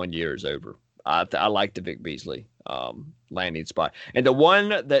after the 1 year is over. I like the Vic Beasley landing spot. And the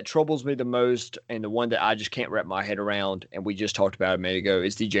one that troubles me the most and the one that I just can't wrap my head around, and we just talked about a minute ago,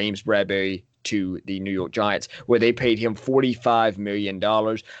 is the James Bradberry to the New York Giants, where they paid him $45 million.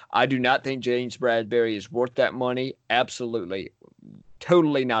 I do not think James Bradberry is worth that money. Absolutely.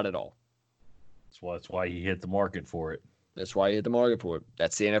 Totally not at all. That's why he hit the market for it. That's why he hit the market for it.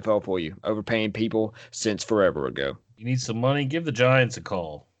 That's the NFL for you. Overpaying people since forever ago. You need some money? Give the Giants a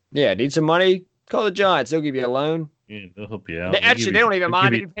call. Yeah, need some money? Call the Giants. They'll give you a loan. Yeah, they'll help you out. They don't even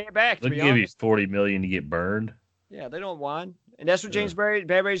mind if you pay it back. They'll give you $40 million to get burned. Yeah, they don't mind. And that's what James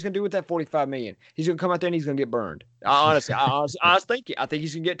Bradberry's going to do with that $45 million. He's going to come out there and he's going to get burned. I was thinking. I think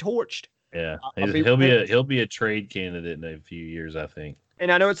he's going to get torched. Yeah, he'll be a trade candidate in a few years, I think.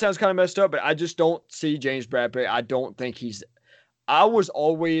 And I know it sounds kind of messed up, but I just don't see James Bradberry. I don't think he's – I was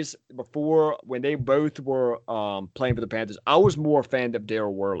always, before when they both were playing for the Panthers, I was more a fan of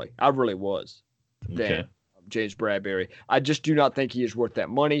Darryl Worley. I really was than James Bradberry. I just do not think he is worth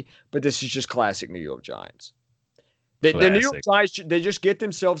that money, but this is just classic New York Giants. The New York Giants, they just get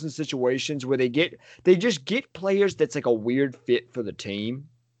themselves in situations where they just get players that's like a weird fit for the team.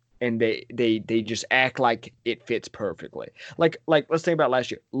 And they just act like it fits perfectly. Like let's think about last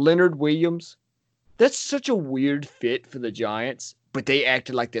year. Leonard Williams, that's such a weird fit for the Giants, but they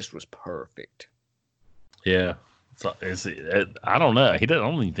acted like this was perfect. Yeah. I don't know. I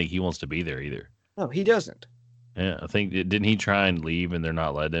don't even think he wants to be there either. No, he doesn't. Yeah, I think didn't he try and leave and they're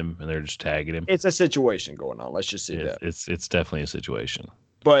not letting him and they're just tagging him? It's a situation going on. Let's just see that. It's definitely a situation.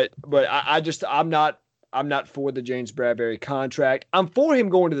 But I'm not for the James Bradberry contract. I'm for him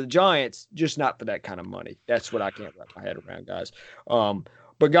going to the Giants, just not for that kind of money. That's what I can't wrap my head around, guys.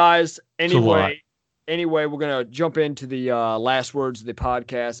 But guys, anyway, we're going to jump into the last words of the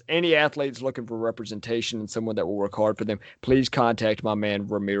podcast. Any athletes looking for representation and someone that will work hard for them, please contact my man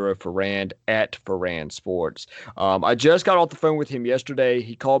Ramiro Ferrand at Ferrand Sports. I just got off the phone with him yesterday.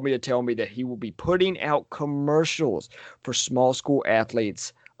 He called me to tell me that he will be putting out commercials for small school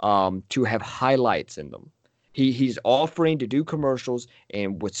athletes to have highlights in them. He's offering to do commercials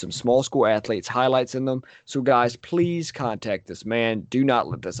and with some small school athletes, highlights in them. So, guys, please contact this man. Do not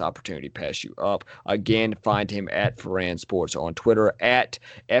let this opportunity pass you up. Again, find him at Ferrand Sports on Twitter, at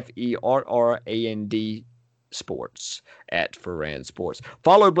FERRAND Sports, at Ferrand Sports.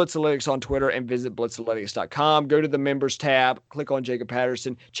 Follow Blitzalytics on Twitter and visit blitzalytics.com. Go to the members tab, click on Jacob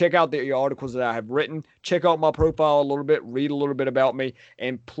Patterson, check out the articles that I have written, check out my profile a little bit, read a little bit about me,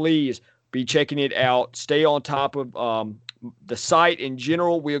 and please be checking it out. Stay on top of the site in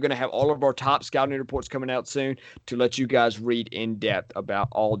general. We are going to have all of our top scouting reports coming out soon to let you guys read in depth about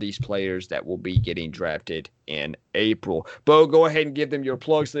all these players that will be getting drafted in April. Bo, go ahead and give them your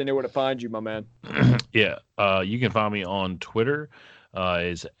plugs so they know where to find you, my man. Yeah, you can find me on Twitter.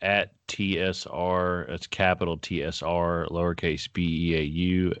 Is at TSR, that's capital TSR, lowercase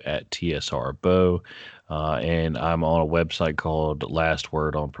BEAU, at TSR Bo. And I'm on a website called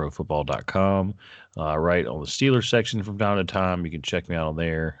lastwordonprofootball.com. Right on the Steelers section from time to time. You can check me out on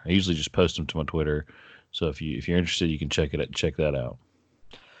there. I usually just post them to my Twitter. So if you're interested, you can check that out.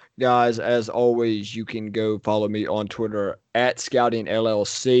 Guys, as always, you can go follow me on Twitter at Scouting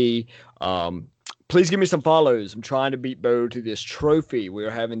LLC. Please give me some follows. I'm trying to beat Bo to this trophy.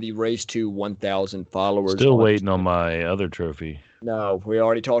 We're having the race to 1,000 followers. Still waiting on my other trophy. No, we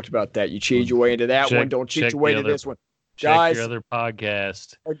already talked about that. You cheated your way into that one. Don't cheat your way to this one. Guys, check your other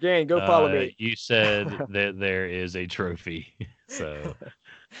podcast. Again, go follow me. You said that there is a trophy. So,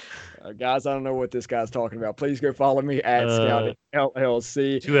 guys, I don't know what this guy's talking about. Please go follow me at Scouting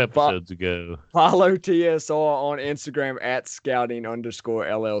LLC. 2 episodes ago. Follow TSR on Instagram at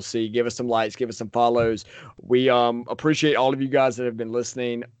Scouting_LLC. Give us some likes. Give us some follows. We appreciate all of you guys that have been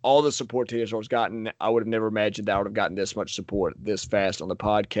listening. All the support TSR's gotten. I would have never imagined that I would have gotten this much support this fast on the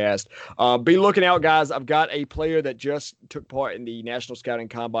podcast. Be looking out, guys. I've got a player that just took part in the National Scouting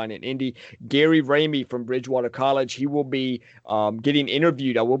Combine in Indy, Gary Ramey from Bridgewater College. He will be getting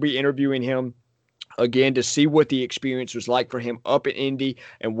interviewed. I will be interviewing him again to see what the experience was like for him up in Indy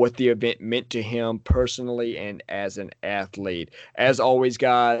and what the event meant to him personally and as an athlete. As always,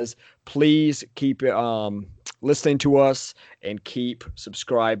 guys, please keep listening to us and keep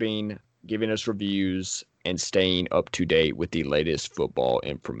subscribing, giving us reviews, and staying up to date with the latest football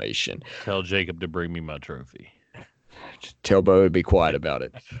information. Tell Jacob to bring me my trophy. Tell Bo to be quiet about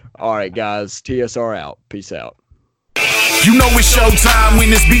it. All right, guys, TSR out. Peace out. You know it's showtime when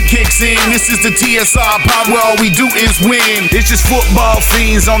this beat kicks in. This is the TSR pod where all we do is win. It's just football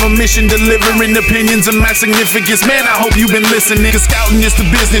fiends on a mission, delivering opinions of mass significance. Man, I hope you've been listening. Cause scouting is the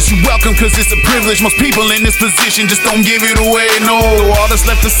business. You welcome cause it's a privilege. Most people in this position just don't give it away, no. All that's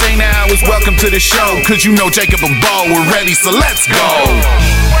left to say now is welcome to the show. Cause you know Jacob and Bo, we're ready, so let's go.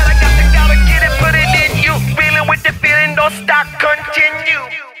 What I got, gotta get it, put it in you. Feeling with the feeling, don't stop, continue.